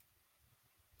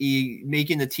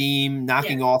 Making the team,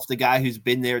 knocking off the guy who's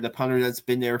been there, the punter that's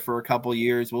been there for a couple of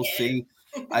years. We'll see.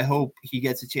 I hope he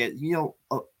gets a chance. You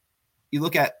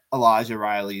look at Elijah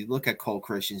Riley, you look at Cole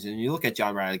Christensen, and you look at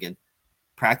John Radigan.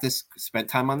 Spent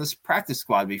time on this practice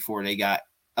squad before they got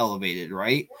elevated,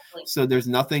 right? So there's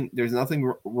nothing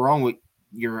wrong with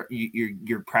you're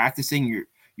practicing.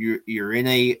 You're in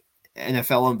a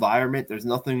NFL environment. There's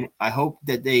nothing. I hope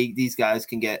that these guys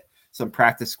can get some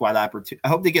practice squad opportunity. I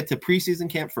hope they get to preseason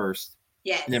camp first.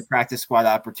 Yes. And then practice squad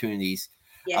opportunities.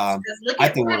 Yes. Look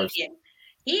at the worst.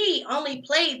 He only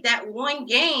played that one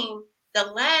game, the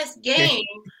last game,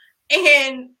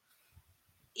 and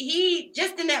he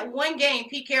just in that one game,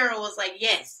 Pete Carroll was like,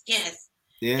 yes.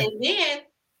 Yeah. And then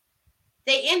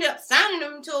they end up signing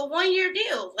him to a 1-year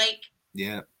deal. Like,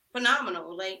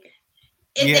 phenomenal. Like,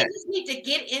 they just need to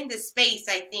get into space,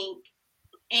 I think,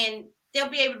 and they'll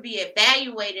be able to be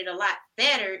evaluated a lot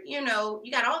better. You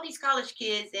got all these college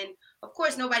kids, and of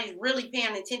course, nobody's really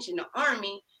paying attention to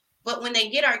Army. But when they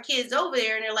get our kids over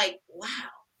there, and they're like, "Wow."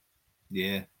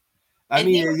 Yeah, I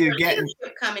mean, you're getting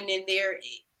coming in there.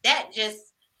 That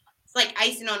just it's like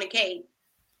icing on the cake.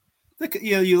 Look,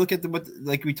 you look at what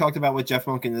we talked about what Jeff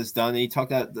Monken has done, and you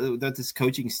talked about that this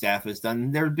coaching staff has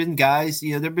done. There have been guys,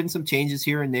 there have been some changes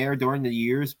here and there during the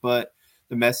years, but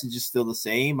the message is still the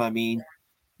same. I mean.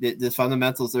 The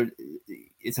fundamentals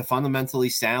it's a fundamentally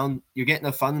sound. You're getting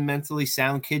a fundamentally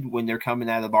sound kid when they're coming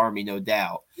out of Army, no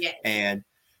doubt. Yeah. And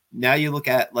now you look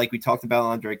at, like we talked about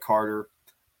Andre Carter.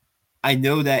 I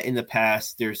know that in the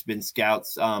past there's been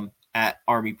scouts at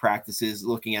Army practices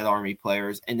looking at Army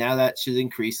players, and now that should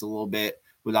increase a little bit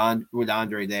with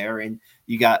Andre there. And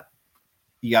you got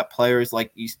players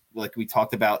like we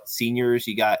talked about, seniors.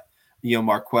 You got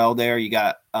Marquell there. You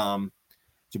got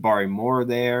Jabari Moore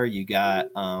there. You got,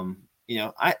 I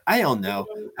don't know.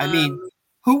 I mean,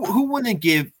 who wouldn't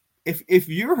give if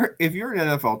you're an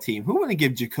NFL team, who wouldn't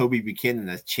give Jacoby Buchanan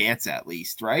a chance at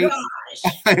least, right?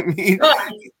 Gosh. I mean,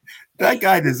 that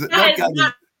guy does. That guy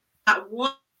is not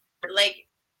one. Like,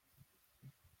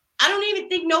 I don't even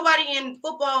think nobody in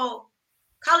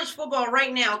college football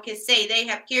right now can say they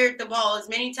have carried the ball as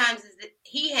many times as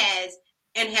he has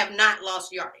and have not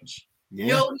lost yardage. Yeah.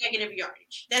 No negative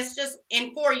yardage. That's just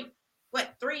in 3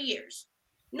 years.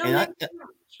 No negative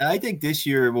yardage. I think this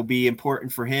year will be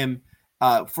important for him,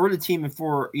 for the team, and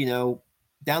for,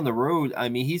 down the road. I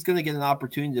mean, he's going to get an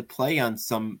opportunity to play on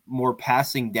some more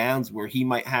passing downs where he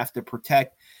might have to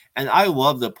protect. And I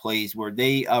love the plays where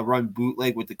they run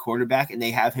bootleg with the quarterback and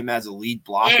they have him as a lead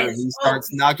blocker, and he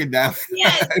starts knocking down.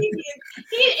 Yes,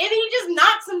 he just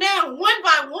knocks them down one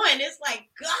by one. It's like,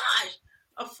 gosh.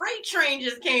 A freight train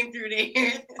just came through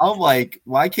there. I'm like,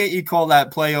 why can't you call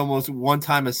that play almost one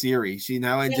time a series,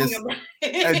 and just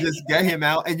get him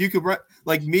out? And you could run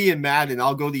like me and Madden.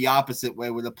 I'll go the opposite way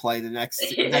with a play the next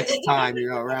time,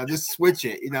 around. Just switch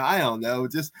it. I don't know.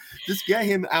 Just get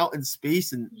him out in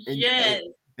space and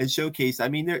showcase. I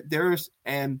mean, there's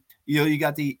you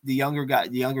got the younger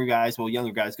guys. Well,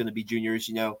 younger guys going to be juniors.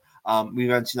 We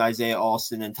mentioned Isaiah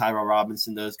Alston and Tyrell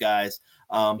Robinson, those guys.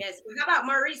 Yes. How about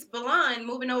Maurice Ballon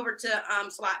moving over to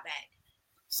slot back?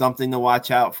 Something to watch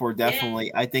out for, definitely.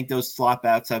 Yeah. I think those slot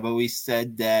backs, I've always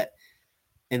said that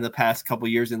in the past couple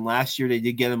of years, and last year they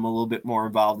did get them a little bit more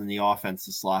involved in the offense,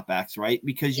 the slot backs, right?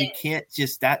 Because you can't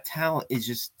that talent is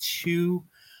just too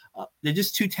they're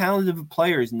just too talented of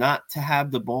players not to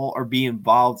have the ball or be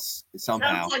involved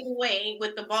somehow. Some type of way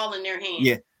with the ball in their hand.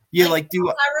 Yeah. Yeah, like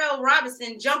Tyrell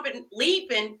Robinson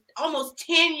leaping almost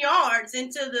 10 yards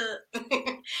into the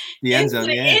end zone.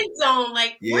 End zone.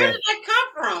 Like, where did that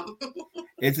come from?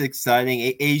 It's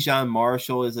exciting. Ajon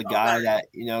Marshall is a guy that,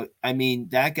 I mean,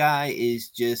 that guy is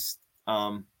just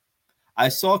I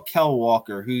saw Kel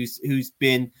Walker, who's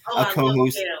been a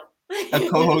co-host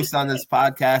on this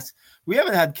podcast. We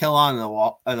haven't had Kel on in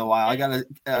a while. I gotta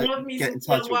get in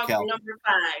touch with Kel. Number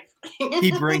 5.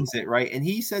 He brings it, right, and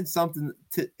he said something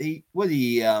he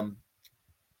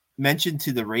mentioned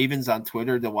to the Ravens on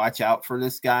Twitter to watch out for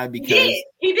this guy because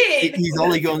he did. He's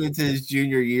only going into his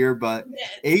junior year, but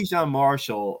Ajon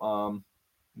Marshall,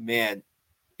 man,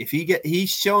 if he's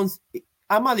shown.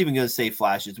 I'm not even going to say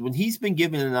flashes. When he's been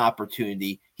given an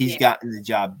opportunity, he's gotten the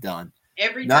job done.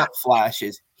 Not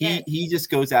flashes. He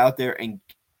just goes out there and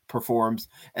performs,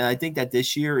 and I think that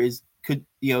this year is could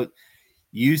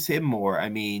use him more. I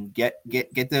mean, get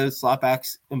those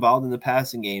slotbacks involved in the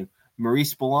passing game.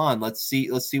 Maurice Ballon, let's see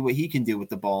what he can do with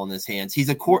the ball in his hands. He's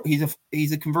a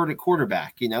converted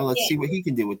quarterback. Let's see what he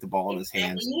can do with the ball in his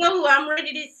hands. You know who I'm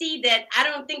ready to see that I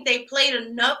don't think they played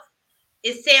enough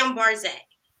is Sam Barzak.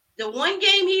 The one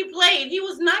game he played, he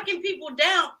was knocking people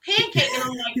down, pancaking them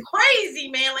like crazy,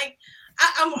 man. Like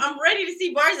I'm ready to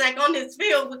see Barzak on this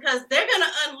field because they're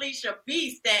gonna unleash a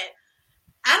beast that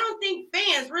I don't think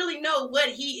fans really know what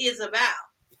he is about.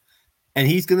 And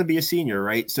he's going to be a senior,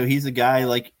 right? So he's a guy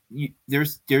like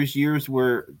there's years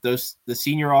where the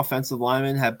senior offensive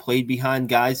linemen have played behind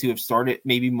guys who have started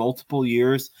maybe multiple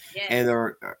years and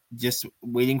are just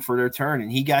waiting for their turn.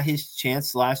 And he got his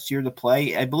chance last year to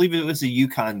play. I believe it was a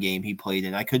UConn game he played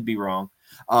in. I could be wrong.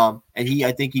 And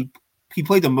I think he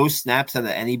played the most snaps out of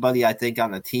anybody, I think,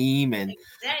 on the team and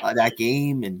that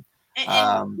game. And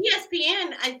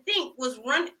ESPN, I think, was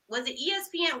it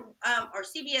ESPN or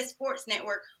CBS Sports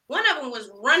Network? One of them was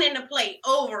running the play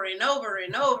over and over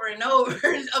and over and over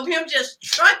of him just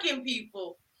trucking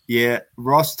people. Yeah,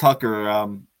 Ross Tucker,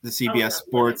 the CBS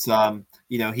Sports,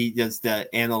 he does the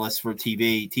analyst for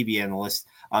TV analyst.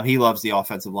 He loves the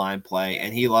offensive line play,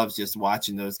 and he loves just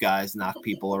watching those guys knock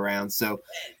people around. So,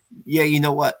 yeah, you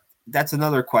know what? That's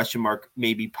another question mark,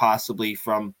 maybe possibly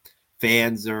from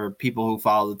fans or people who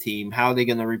follow the team. How are they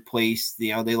going to replace?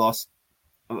 They lost.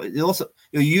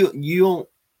 You don't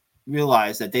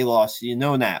realize that they lost.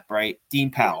 Knapp, right? Dean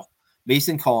Powell,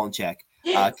 Mason Kolenchek,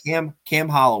 Cam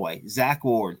Holloway, Zach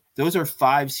Ward. Those are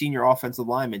 5 senior offensive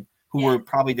linemen who were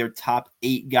probably their top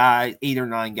 8 or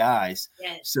 9 guys.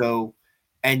 Yes. So,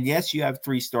 and yes, you have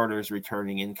 3 starters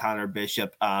returning in Connor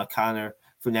Bishop, Connor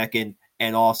Funekin,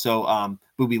 and also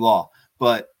Booby Law.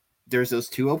 But there's those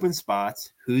 2 open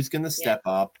spots. Who's going to step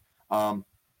up?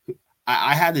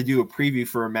 I had to do a preview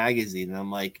for a magazine, and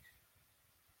I'm like,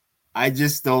 I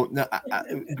just don't know.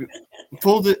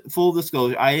 Full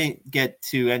disclosure, I didn't get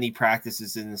to any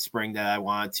practices in the spring that I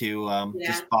wanted to.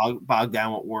 Just bog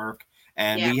down with work,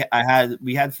 and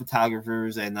we had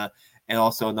photographers and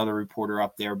also another reporter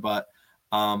up there, but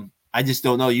I just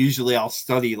don't know. Usually, I'll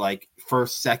study like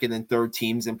first, second, and third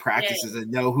teams in practices and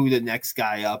know who the next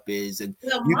guy up is. And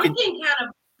Monken kind of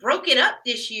broke it up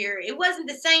this year. It wasn't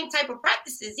the same type of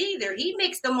practices either. He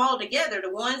mixed them all together, the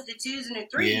 1s, the 2s, and the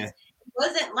 3s. Yeah. It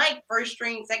wasn't like first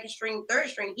string, second string, third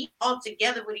string. He all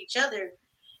together with each other.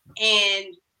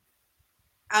 And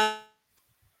I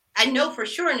know for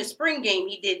sure in the spring game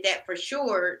he did that for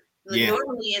sure.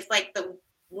 Normally it's like the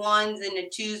 1s and the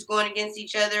 2s going against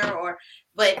each other,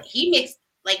 but he mixed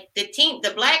like the team,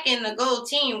 the black and the gold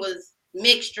team was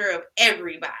mixture of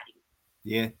everybody.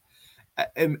 Yeah.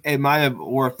 It might have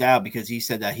worked out because he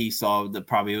said that he saw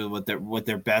probably what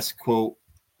their best quote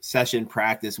session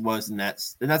practice was, and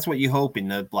that's what you hope in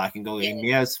the black and gold game.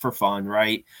 Yeah, it's for fun,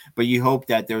 right? But you hope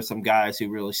that there's some guys who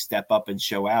really step up and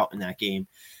show out in that game.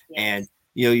 And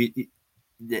they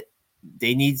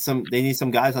need some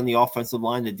guys on the offensive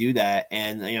line to do that.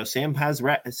 And Sam has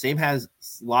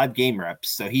live game reps,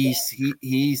 so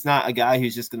he's not a guy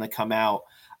who's just going to come out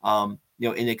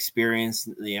inexperienced.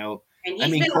 And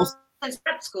he's been in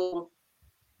prep school.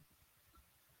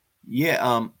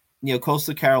 Yeah,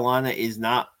 Coastal Carolina is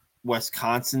not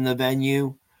Wisconsin, the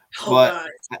venue, but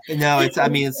no, it's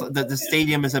the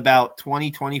stadium is about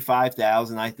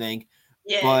 25,000, I think.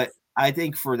 Yes. But I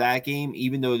think for that game,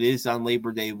 even though it is on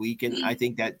Labor Day weekend, I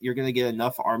think that you're going to get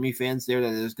enough Army fans there that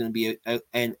there's going to be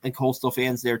and Coastal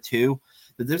fans there too,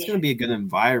 that there's going to be a good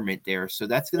environment there. So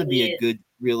that's going to be a good,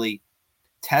 really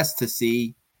test to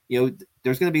see.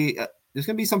 There's going to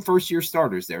be some first-year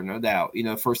starters there, no doubt.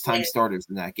 First-time starters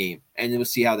in that game, and we'll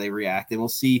see how they react, and we'll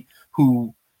see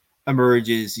who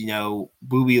emerges.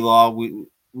 Booby Law,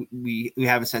 we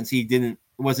have a sense he didn't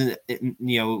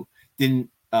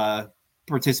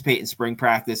participate in spring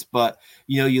practice, but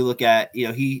you look at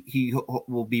he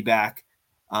will be back.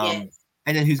 And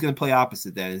then who's going to play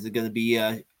opposite then? Is it going to be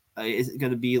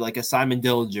like a Simon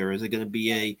Dillinger? Is it going to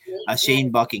be a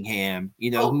Shane Buckingham?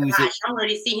 I'm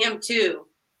ready to see him too.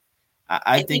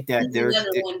 I think that there's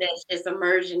another one that's just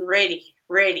emerging, ready,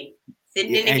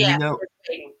 sitting in the gap.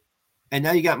 And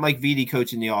now you got Mike Vitti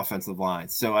coaching the offensive line.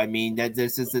 So I mean that's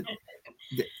just that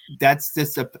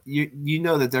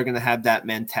they're going to have that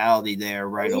mentality there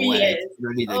right away,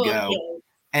 ready to go.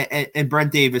 And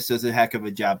Brent Davis does a heck of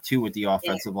a job too with the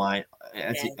offensive line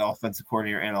as the offensive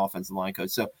coordinator and offensive line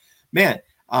coach. So, man,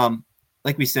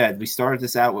 like we said, we started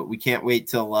this out. We can't wait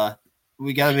till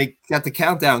we got the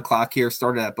countdown clock here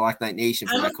started at Black Knight Nation.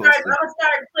 I'm gonna start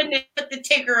put the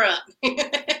ticker up.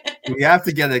 We have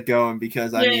to get it going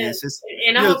because I mean it's just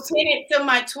And I'm going to pin it to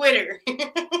my Twitter.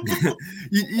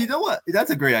 You know what?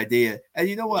 That's a great idea. And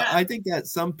you know what? Yeah. I think that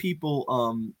some people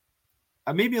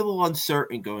are maybe a little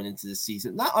uncertain going into the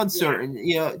season. Not uncertain.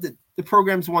 You know, the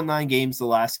program's won 9 games the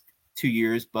last 2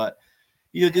 years, but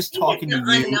you know, just talking to you.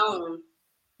 Unknown.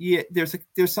 Yeah, there's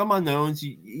some unknowns.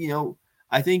 You know,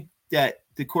 I think that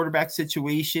the quarterback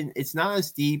situation, it's not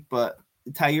as deep, but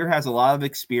Tyre has a lot of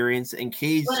experience, and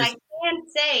Cade's But I can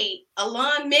say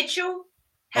Alon Mitchell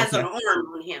has an arm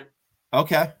on him.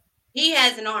 Okay. He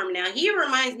has an arm now. He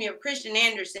reminds me of Christian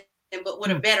Anderson, but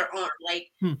with a better arm.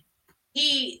 Like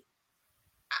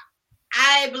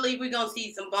I believe we're gonna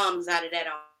see some bombs out of that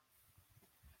arm.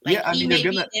 Like, yeah, I mean, they're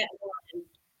gonna.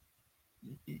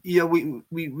 You know,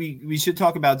 we should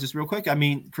talk about just real quick. I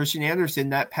mean, Christian Anderson,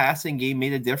 that passing game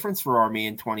made a difference for Army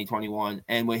in 2021,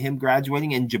 and with him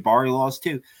graduating, and Jabari Laws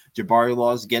too. Jabari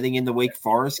Laws getting in the Wake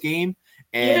Forest game,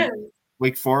 and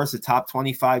Wake Forest, a top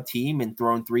 25 team, and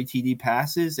throwing 3 TD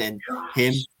passes, and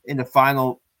him in the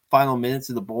final minutes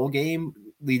of the bowl game,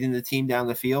 leading the team down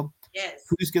the field. Yes.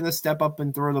 Who's going to step up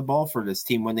and throw the ball for this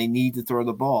team when they need to throw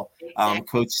the ball? Exactly.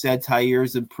 Coach said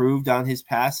Tyre's improved on his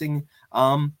passing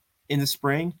in the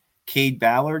spring. Cade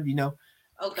Ballard, you know.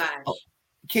 Oh, gosh.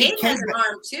 Cade has an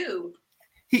arm, too.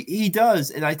 He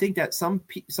does, and I think that some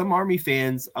Army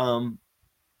fans, you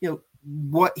know,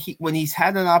 when he's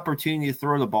had an opportunity to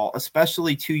throw the ball,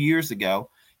 especially 2 years ago,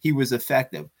 he was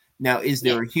effective. Now, is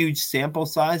there a huge sample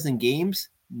size in games?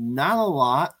 Not a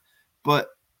lot, but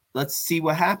let's see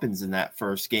what happens in that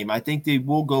first game. I think they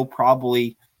will go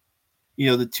probably, you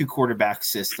know, the 2 quarterback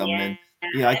system, and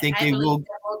you know, I think they will.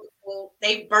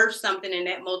 They birthed something in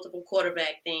that multiple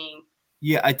quarterback thing.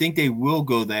 Yeah, I think they will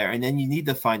go there, and then you need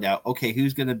to find out, okay,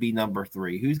 who's going to be number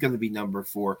 3, who's going to be number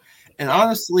 4, and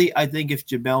honestly, I think if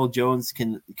Jamel Jones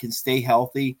can stay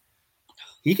healthy,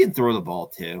 he can throw the ball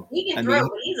too. He can throw,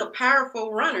 but he's a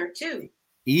powerful runner too.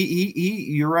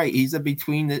 You're right. He's a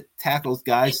between the tackles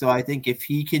guy, so I think if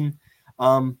he can stay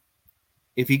on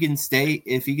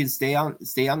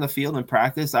the field and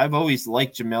practice. I've always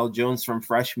liked Jamel Jones from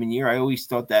freshman year. I always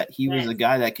thought that he was a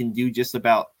guy that can do just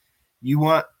about.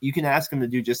 You can ask him to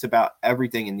do just about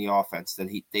everything in the offense that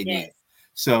they need.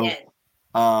 So,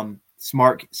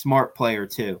 smart player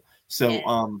too.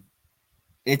 So,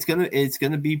 it's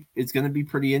gonna be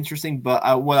pretty interesting.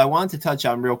 But what I wanted to touch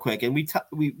on real quick, and we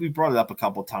brought it up a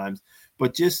couple times,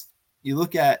 but just you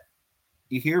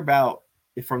hear about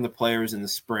it from the players in the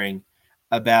spring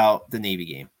about the Navy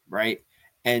game, right?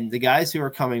 And the guys who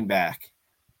are coming back.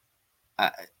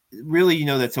 Really, you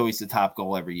know, that's always the top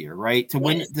goal every year, right? To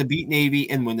beat Navy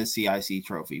and win the CIC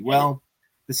trophy. Well,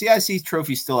 the CIC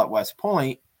trophy is still at West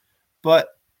Point, but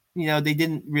you know, they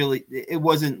didn't really. It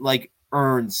wasn't like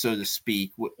earned, so to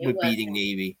speak, with beating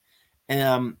Navy.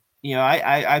 And you know,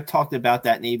 I've talked about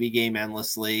that Navy game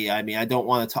endlessly. I mean, I don't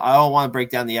want to break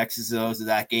down the X's and O's of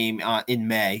that game in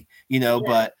May, you know,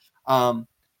 but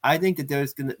I think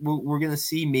that we're gonna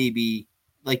see maybe.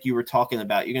 Like you were talking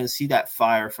about, you're going to see that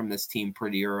fire from this team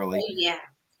pretty early. Oh, yeah,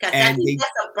 because I think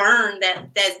that's a burn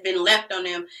that's been left on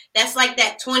them. That's like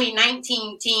that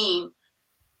 2019 team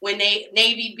when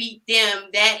Navy beat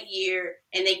them that year,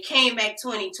 and they came back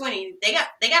 2020. They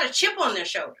got a chip on their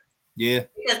shoulder. Yeah,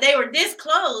 because they were this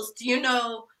close. You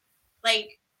know,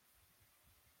 like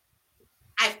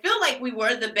I feel like we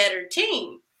were the better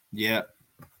team. Yeah,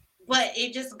 but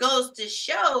it just goes to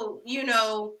show, you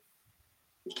know.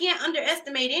 You can't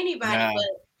underestimate anybody, but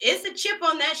it's a chip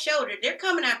on that shoulder. They're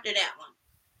coming after that one.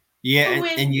 Yeah,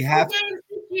 and you have games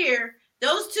this year.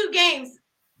 Those 2 games,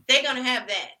 they're gonna have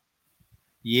that.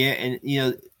 Yeah, and you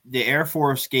know the Air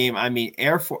Force game. I mean,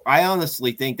 I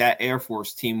honestly think that Air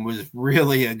Force team was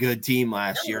really a good team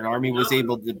last year, and Army was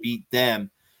able to beat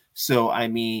them. So I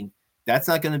mean, that's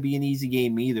not going to be an easy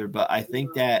game either. But I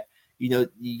think that you know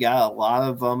you got a lot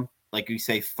of them. Like we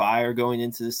say, fire going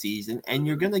into the season, and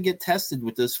you're going to get tested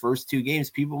with those first 2 games.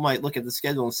 People might look at the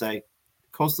schedule and say,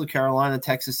 Coastal Carolina,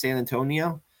 Texas, San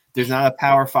Antonio. There's not a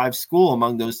Power 5 school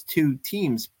among those 2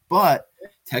 teams, but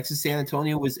Texas San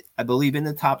Antonio was, I believe, in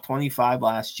the top 25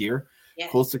 last year.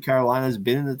 Yes. Coastal Carolina has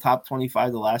been in the top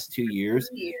 25 the last 2 years.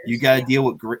 You got to deal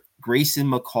with Grayson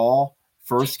McCall,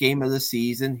 first game of the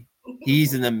season.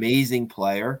 He's an amazing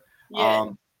player. Yeah.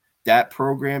 That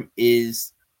program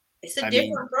is. It's a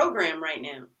different program right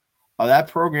now. Oh, that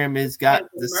program has got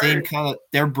the same kind of.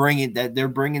 They're bringing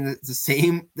the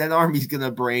same that Army's going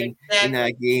to bring in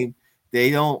that game.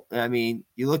 They don't. I mean,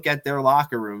 you look at their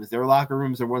locker rooms. Their locker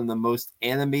rooms are one of the most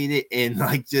animated and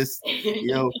like just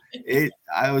you know.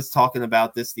 I was talking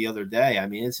about this the other day. I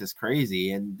mean, it's just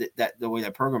crazy, and that the way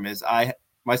that program is.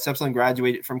 My stepson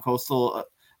graduated from Coastal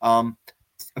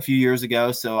a few years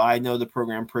ago, so I know the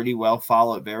program pretty well,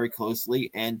 follow it very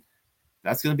closely, and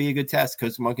that's going to be a good test.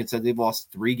 Coach Monken said they've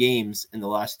lost 3 games in the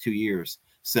last 2 years,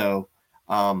 so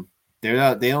they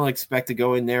don't expect to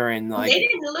go in there and like. They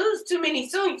didn't lose too many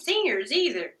seniors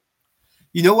either.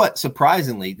 You know what?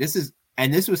 Surprisingly,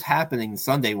 this was happening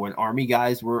Sunday when Army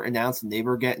guys were announced and they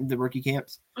were getting the rookie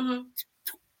camps. Mm-hmm.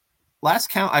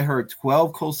 Last count I heard,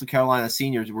 12 Coastal Carolina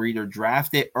seniors were either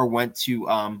drafted or went to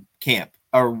camp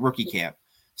or rookie camp.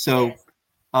 So,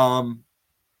 Yes.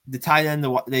 The tight end,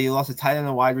 they lost a tight end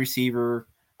and wide receiver.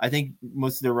 I think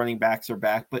most of their running backs are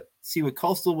back. But see, with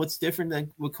Coastal, what's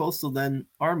different with Coastal than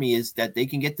Army is that they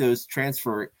can get those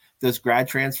grad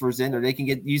transfers in, or they can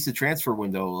use the transfer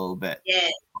window a little bit. Yeah.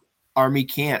 Army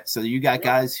can't. So you got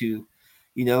guys who,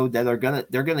 that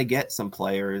they're gonna get some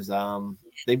players.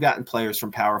 They've gotten players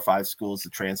from Power 5 schools to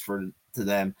transfer to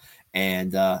them,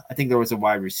 and I think there was a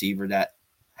wide receiver that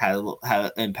had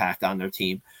an impact on their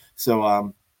team.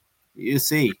 So you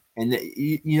see, and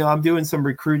I'm doing some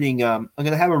recruiting. I'm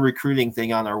gonna have a recruiting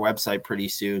thing on our website pretty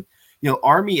soon.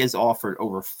 Army has offered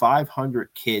over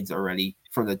 500 kids already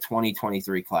from the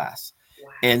 2023 class,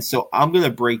 Wow. and so I'm gonna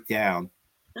break down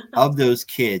of those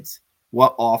kids,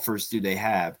 what offers do they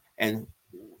have, and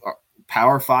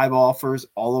Power 5 offers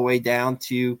all the way down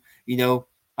to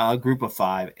a group of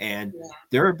 5, and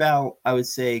they're about, I would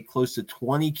say, close to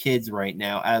 20 kids right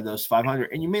now out of those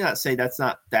 500. And you may not say that's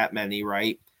not that many,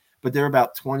 right? But there are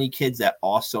about 20 kids that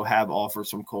also have offers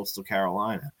from Coastal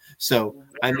Carolina. So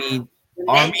I mean,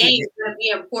 that game is going to be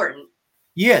important.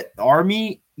 Yeah,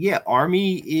 Army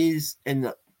is in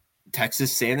the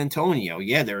Texas San Antonio.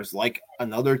 Yeah, there's like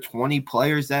another 20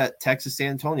 players that Texas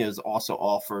San Antonio has also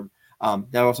offered.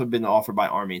 That also been offered by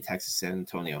Army in Texas San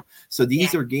Antonio. So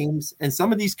these are games, and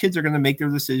some of these kids are going to make their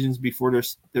decisions before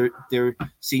their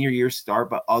senior year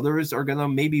start, but others are going to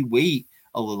maybe wait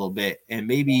a little bit and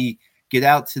maybe get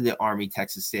out to the Army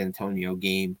Texas San Antonio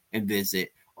game and visit,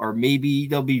 or maybe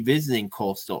they'll be visiting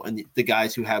Coastal and the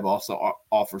guys who have also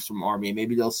offers from Army.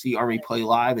 Maybe they'll see Army play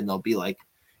live and they'll be like,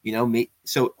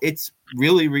 so it's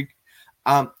really,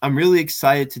 I'm really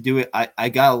excited to do it. I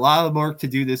got a lot of work to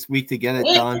do this week to get it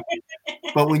done.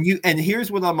 But and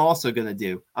here's what I'm also going to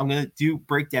do. I'm going to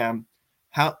break down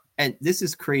how, and this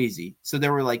is crazy. So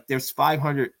there's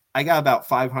 500, I got about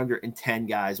 510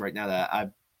 guys right now that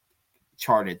I've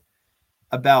charted.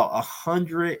 About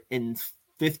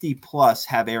 150 plus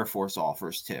have Air Force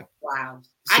offers too. Wow.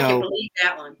 So, I can believe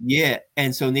that one. Yeah.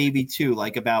 And so Navy too,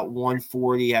 like about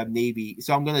 140 have Navy.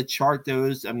 So I'm going to chart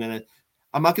those. I'm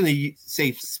not going to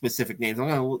say specific names. I'm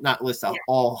going to not list out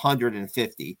all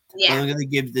 150. Yeah. But I'm going to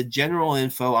give the general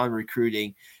info on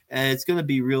recruiting. And it's going to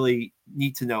be really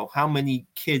neat to know how many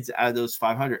kids out of those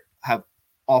 500 have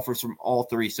offers from all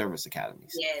 3 service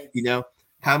academies. Yes.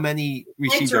 How many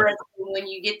receivers? Interesting when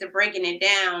you get to breaking it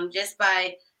down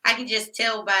I can just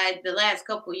tell by the last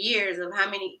couple of years of how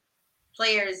many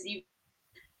players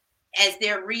as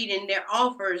they're reading their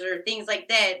offers or things like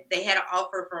that, they had an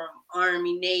offer from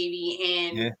Army, Navy,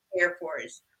 and Air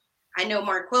Force. I know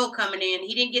Marquell coming in,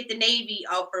 he didn't get the Navy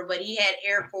offer, but he had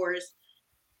Air Force.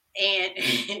 And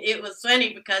it was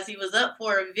funny because he was up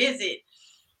for a visit.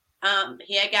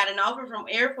 He had got an offer from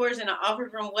Air Force and an offer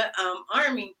from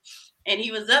Army. And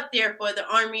he was up there for the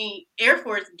Army Air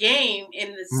Force game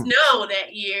in the snow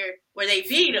that year where they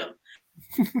beat him.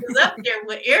 He was up there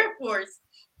with Air Force.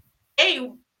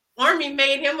 Hey, Army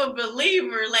made him a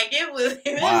believer. Like it was.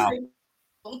 Wow.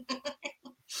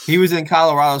 He was in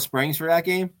Colorado Springs for that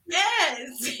game?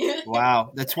 Yes.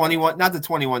 Wow. The 21, not the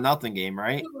 21-0 game,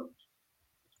 right?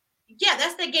 Yeah,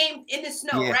 that's the game in the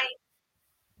snow, right?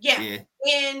 Yeah.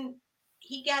 And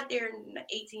he got there in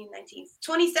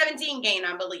 2017 game,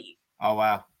 I believe. Oh,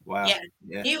 wow. Yeah.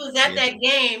 He was at that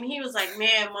game. He was like,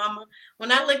 man, mama,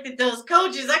 when I looked at those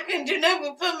coaches, I couldn't do nothing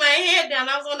but put my head down.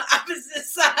 I was on the opposite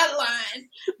sideline.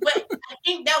 But I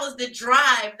think that was the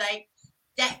drive. Like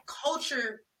that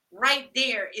culture right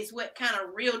there is what kind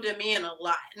of reeled him in a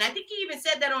lot. And I think he even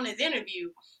said that on his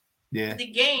interview. Yeah. The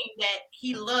game that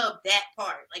he loved that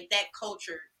part, like that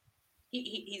culture.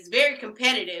 He's very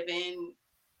competitive, and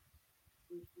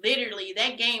literally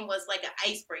that game was like an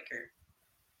icebreaker.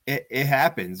 It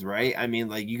happens, right? I mean,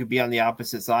 like you could be on the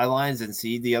opposite sidelines and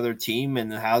see the other team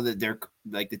and how that they're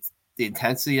like the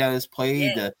intensity that is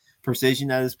played, the precision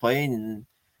that is played, and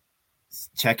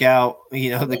check out,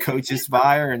 the coach's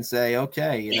fire and say,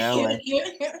 okay,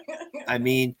 I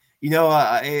mean,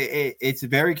 it's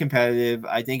very competitive.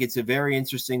 I think it's a very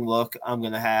interesting look I'm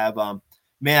going to have.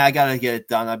 Man, I got to get it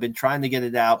done. I've been trying to get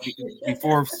it out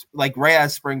before, like right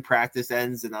as spring practice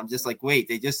ends. And I'm just like, wait,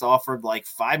 they just offered like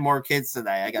 5 more kids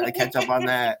today. I got to catch up on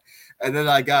that. And then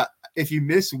I got if you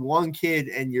miss one kid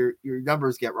and your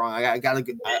numbers get wrong,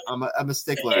 I'm a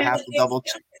stickler. I have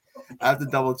to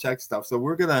double check stuff.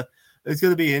 So it's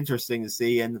gonna be interesting to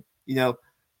see. And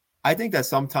I think that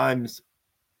sometimes,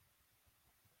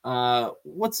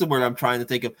 what's the word I'm trying to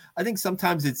think of? I think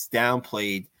sometimes it's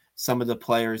downplayed, some of the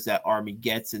players that Army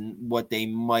gets and what they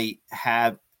might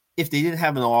have if they didn't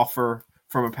have an offer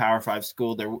from a Power 5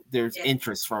 school. There's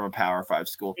interest from a Power 5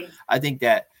 school. I think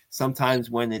that sometimes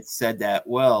when it's said that,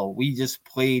 well, we just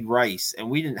played Rice and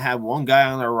we didn't have one guy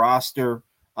on our roster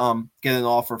get an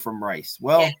offer from Rice.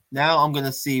 Well, now I'm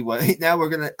gonna see I'm gonna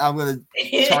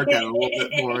chart that a little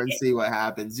bit more and see what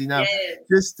happens.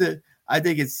 I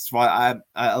think it's fun.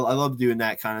 I love doing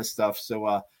that kind of stuff.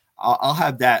 So I'll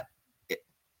have that.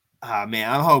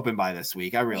 Man, I'm hoping by this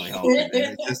week. I really hope.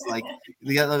 It's just like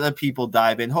let people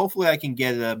dive in. Hopefully, I can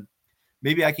get a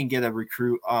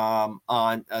recruit on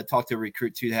talk to a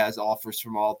recruit too that has offers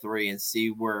from all three and see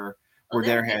where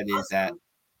their head is at.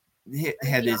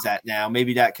 Is at now.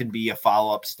 Maybe that can be a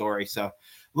follow-up story. So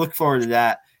look forward to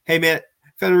that. Hey man,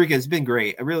 Federica, it's been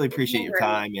great. I really appreciate your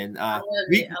time, and I love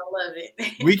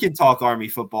it. We can talk Army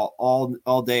football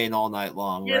all day and all night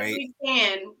long, right?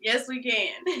 Yes, we can.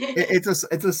 It's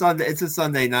a Sunday. It's a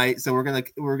Sunday night, so we're gonna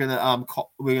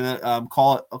call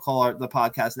the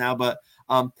podcast now. But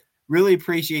really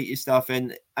appreciate your stuff,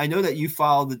 and I know that you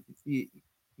follow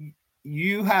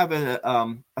you have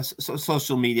a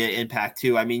social media impact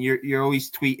too. I mean, you're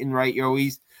always tweeting, right? You're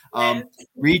always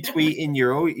retweeting.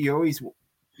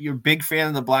 You're a big fan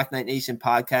of the Black Knight Nation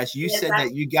podcast. You said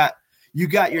that you got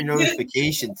your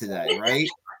notification today, right?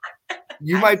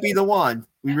 You might be the one.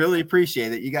 We really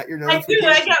appreciate it. You got your notification.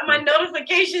 I got my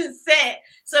notification set,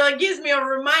 so it gives me a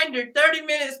reminder 30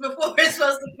 minutes before it's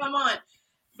supposed to come on.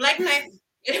 Black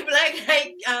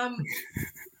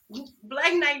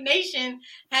Knight Nation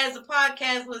has a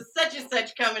podcast with such and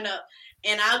such coming up,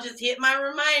 and I'll just hit my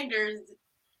reminders,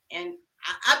 and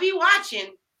I'll be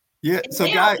watching. Yeah. And so,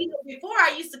 now, guys, before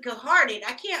I used to heart it.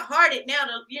 I can't heart it now.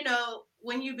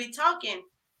 When you be talking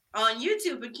on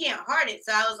YouTube, it can't heart it.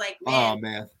 So I was like,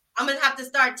 man, I'm gonna have to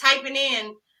start typing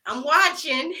in. I'm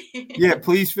watching. Yeah,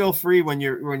 please feel free when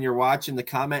you're watching the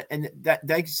comment, and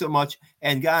thank you so much.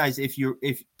 And guys, if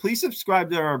please subscribe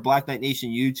to our Black Knight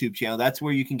Nation YouTube channel. That's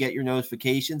where you can get your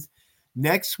notifications.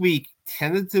 Next week,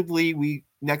 tentatively,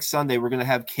 next Sunday, we're going to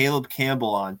have Caleb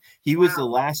Campbell on. He was the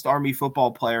last Army football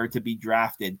player to be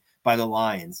drafted by the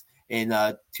Lions in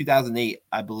 2008,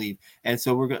 I believe. And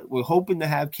so we're hoping to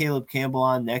have Caleb Campbell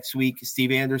on next week.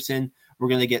 Steve Anderson, we're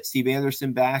going to get Steve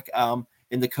Anderson back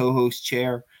in the co-host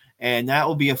chair. And that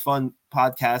will be a fun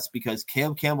podcast because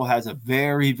Caleb Campbell has a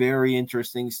very, very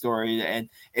interesting story. And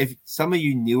if some of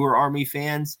you newer Army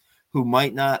fans who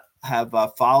might not have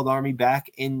followed Army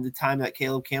back in the time that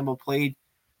Caleb Campbell played,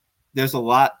 there's a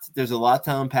lot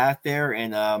to unpack there.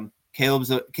 And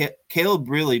Caleb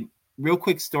really, real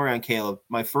quick story on Caleb.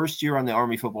 My first year on the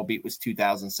Army football beat was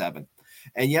 2007.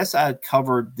 And yes, I had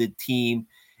covered the team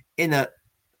in a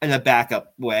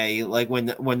backup way. Like when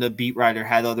the beat writer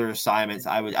had other assignments,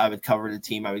 I would cover the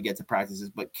team. I would get to practices,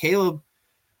 but Caleb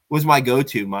was my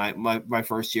go-to. My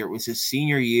first year. It was his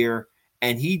senior year.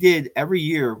 And he did every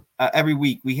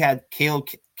week we had Caleb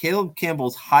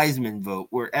Campbell's Heisman vote,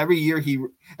 where every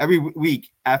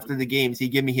week after the games, he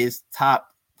gave me his top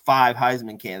 5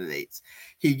 Heisman candidates.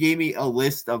 He gave me a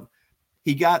list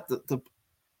he got the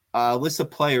list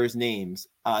of players' names,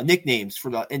 nicknames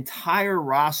for the entire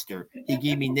roster. He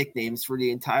gave me nicknames for the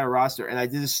entire roster. And I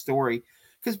did a story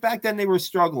because back then they were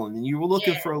struggling and you were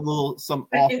looking for some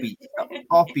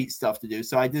offbeat stuff to do.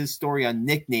 So I did a story on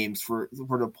nicknames for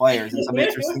the players and some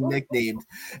interesting nicknames.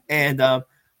 And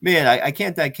man, I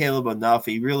can't thank Caleb enough.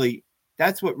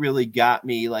 That's what really got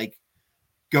me like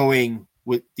going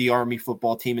with the Army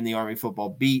football team and the Army football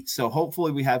beat. So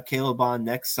hopefully we have Caleb on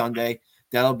next Sunday.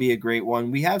 That'll be a great one.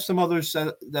 We have some others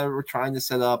that we're trying to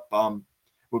set up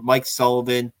with Mike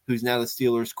Sullivan, who's now the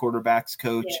Steelers quarterbacks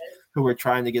coach, who we're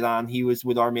trying to get on. He was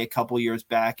with Army a couple years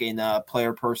back in a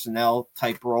player personnel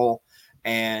type role.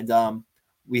 And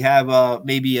we have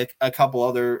maybe a couple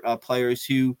other players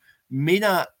who may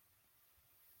not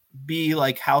be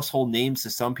like household names to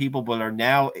some people, but are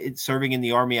now serving in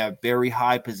the Army at very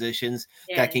high positions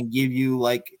that can give you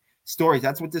like stories.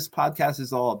 That's what this podcast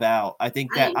is all about. I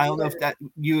think that I don't know if that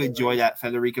you enjoy that,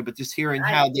 Federica, but just hearing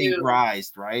how they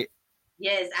rised, right?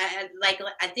 Yes, I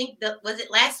think was it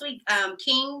last week?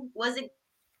 King, was it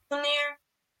on there?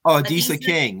 Oh, Adisa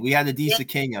King. We had Adisa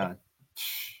King on.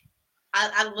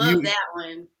 I love that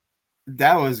one.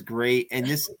 That was great. And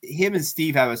him and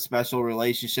Steve have a special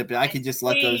relationship, and I could just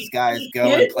let those guys go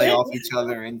and play off each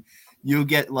other, and you'll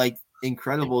get like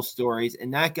incredible stories.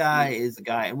 And that guy is the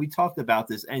guy. And we talked about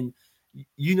this, and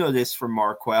you know this from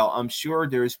Marquel. I'm sure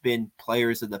there's been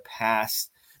players of the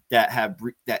past that have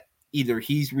that either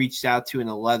he's reached out to in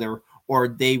a letter or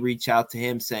they reach out to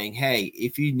him saying, hey,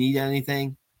 if you need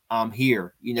anything, I'm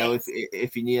here. You know,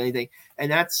 if you need anything.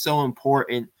 And that's so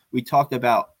important. We talked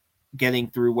about getting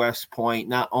through West Point,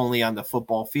 not only on the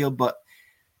football field, but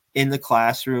in the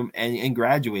classroom and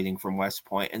graduating from West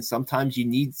Point. And sometimes you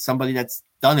need somebody that's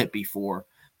done it before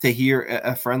to hear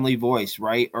a friendly voice,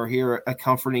 right? Or hear a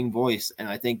comforting voice. And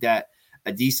I think that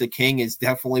Adisa King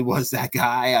definitely was that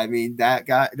guy. I mean, that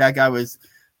guy was,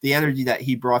 the energy that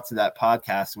he brought to that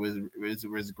podcast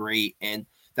was great. And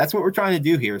that's what we're trying to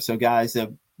do here. So guys,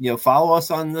 follow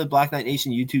us on the Black Knight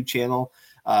Nation YouTube channel.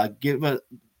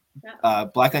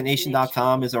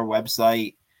 BlackKnightNation.com is our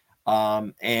website.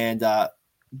 And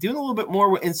doing a little bit more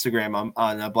with Instagram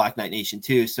on Black Knight Nation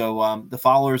too. So the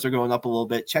followers are going up a little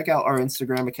bit. Check out our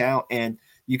Instagram account, and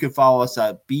you can follow us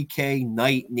at BK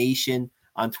Knight Nation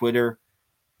on Twitter.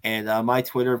 And my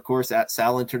Twitter, of course, at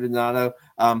Sal Interdonato.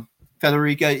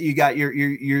 Federica, you got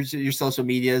your social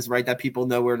medias, right? That people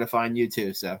know where to find you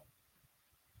too. So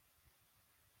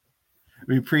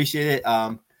we appreciate it.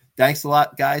 Thanks a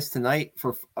lot, guys, tonight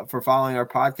for following our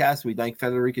podcast. We thank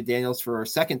Federica Daniels for her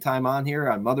second time on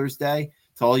here on Mother's Day.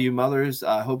 To all you mothers,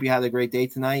 hope you had a great day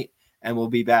tonight, and we'll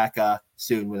be back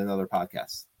soon with another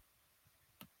podcast.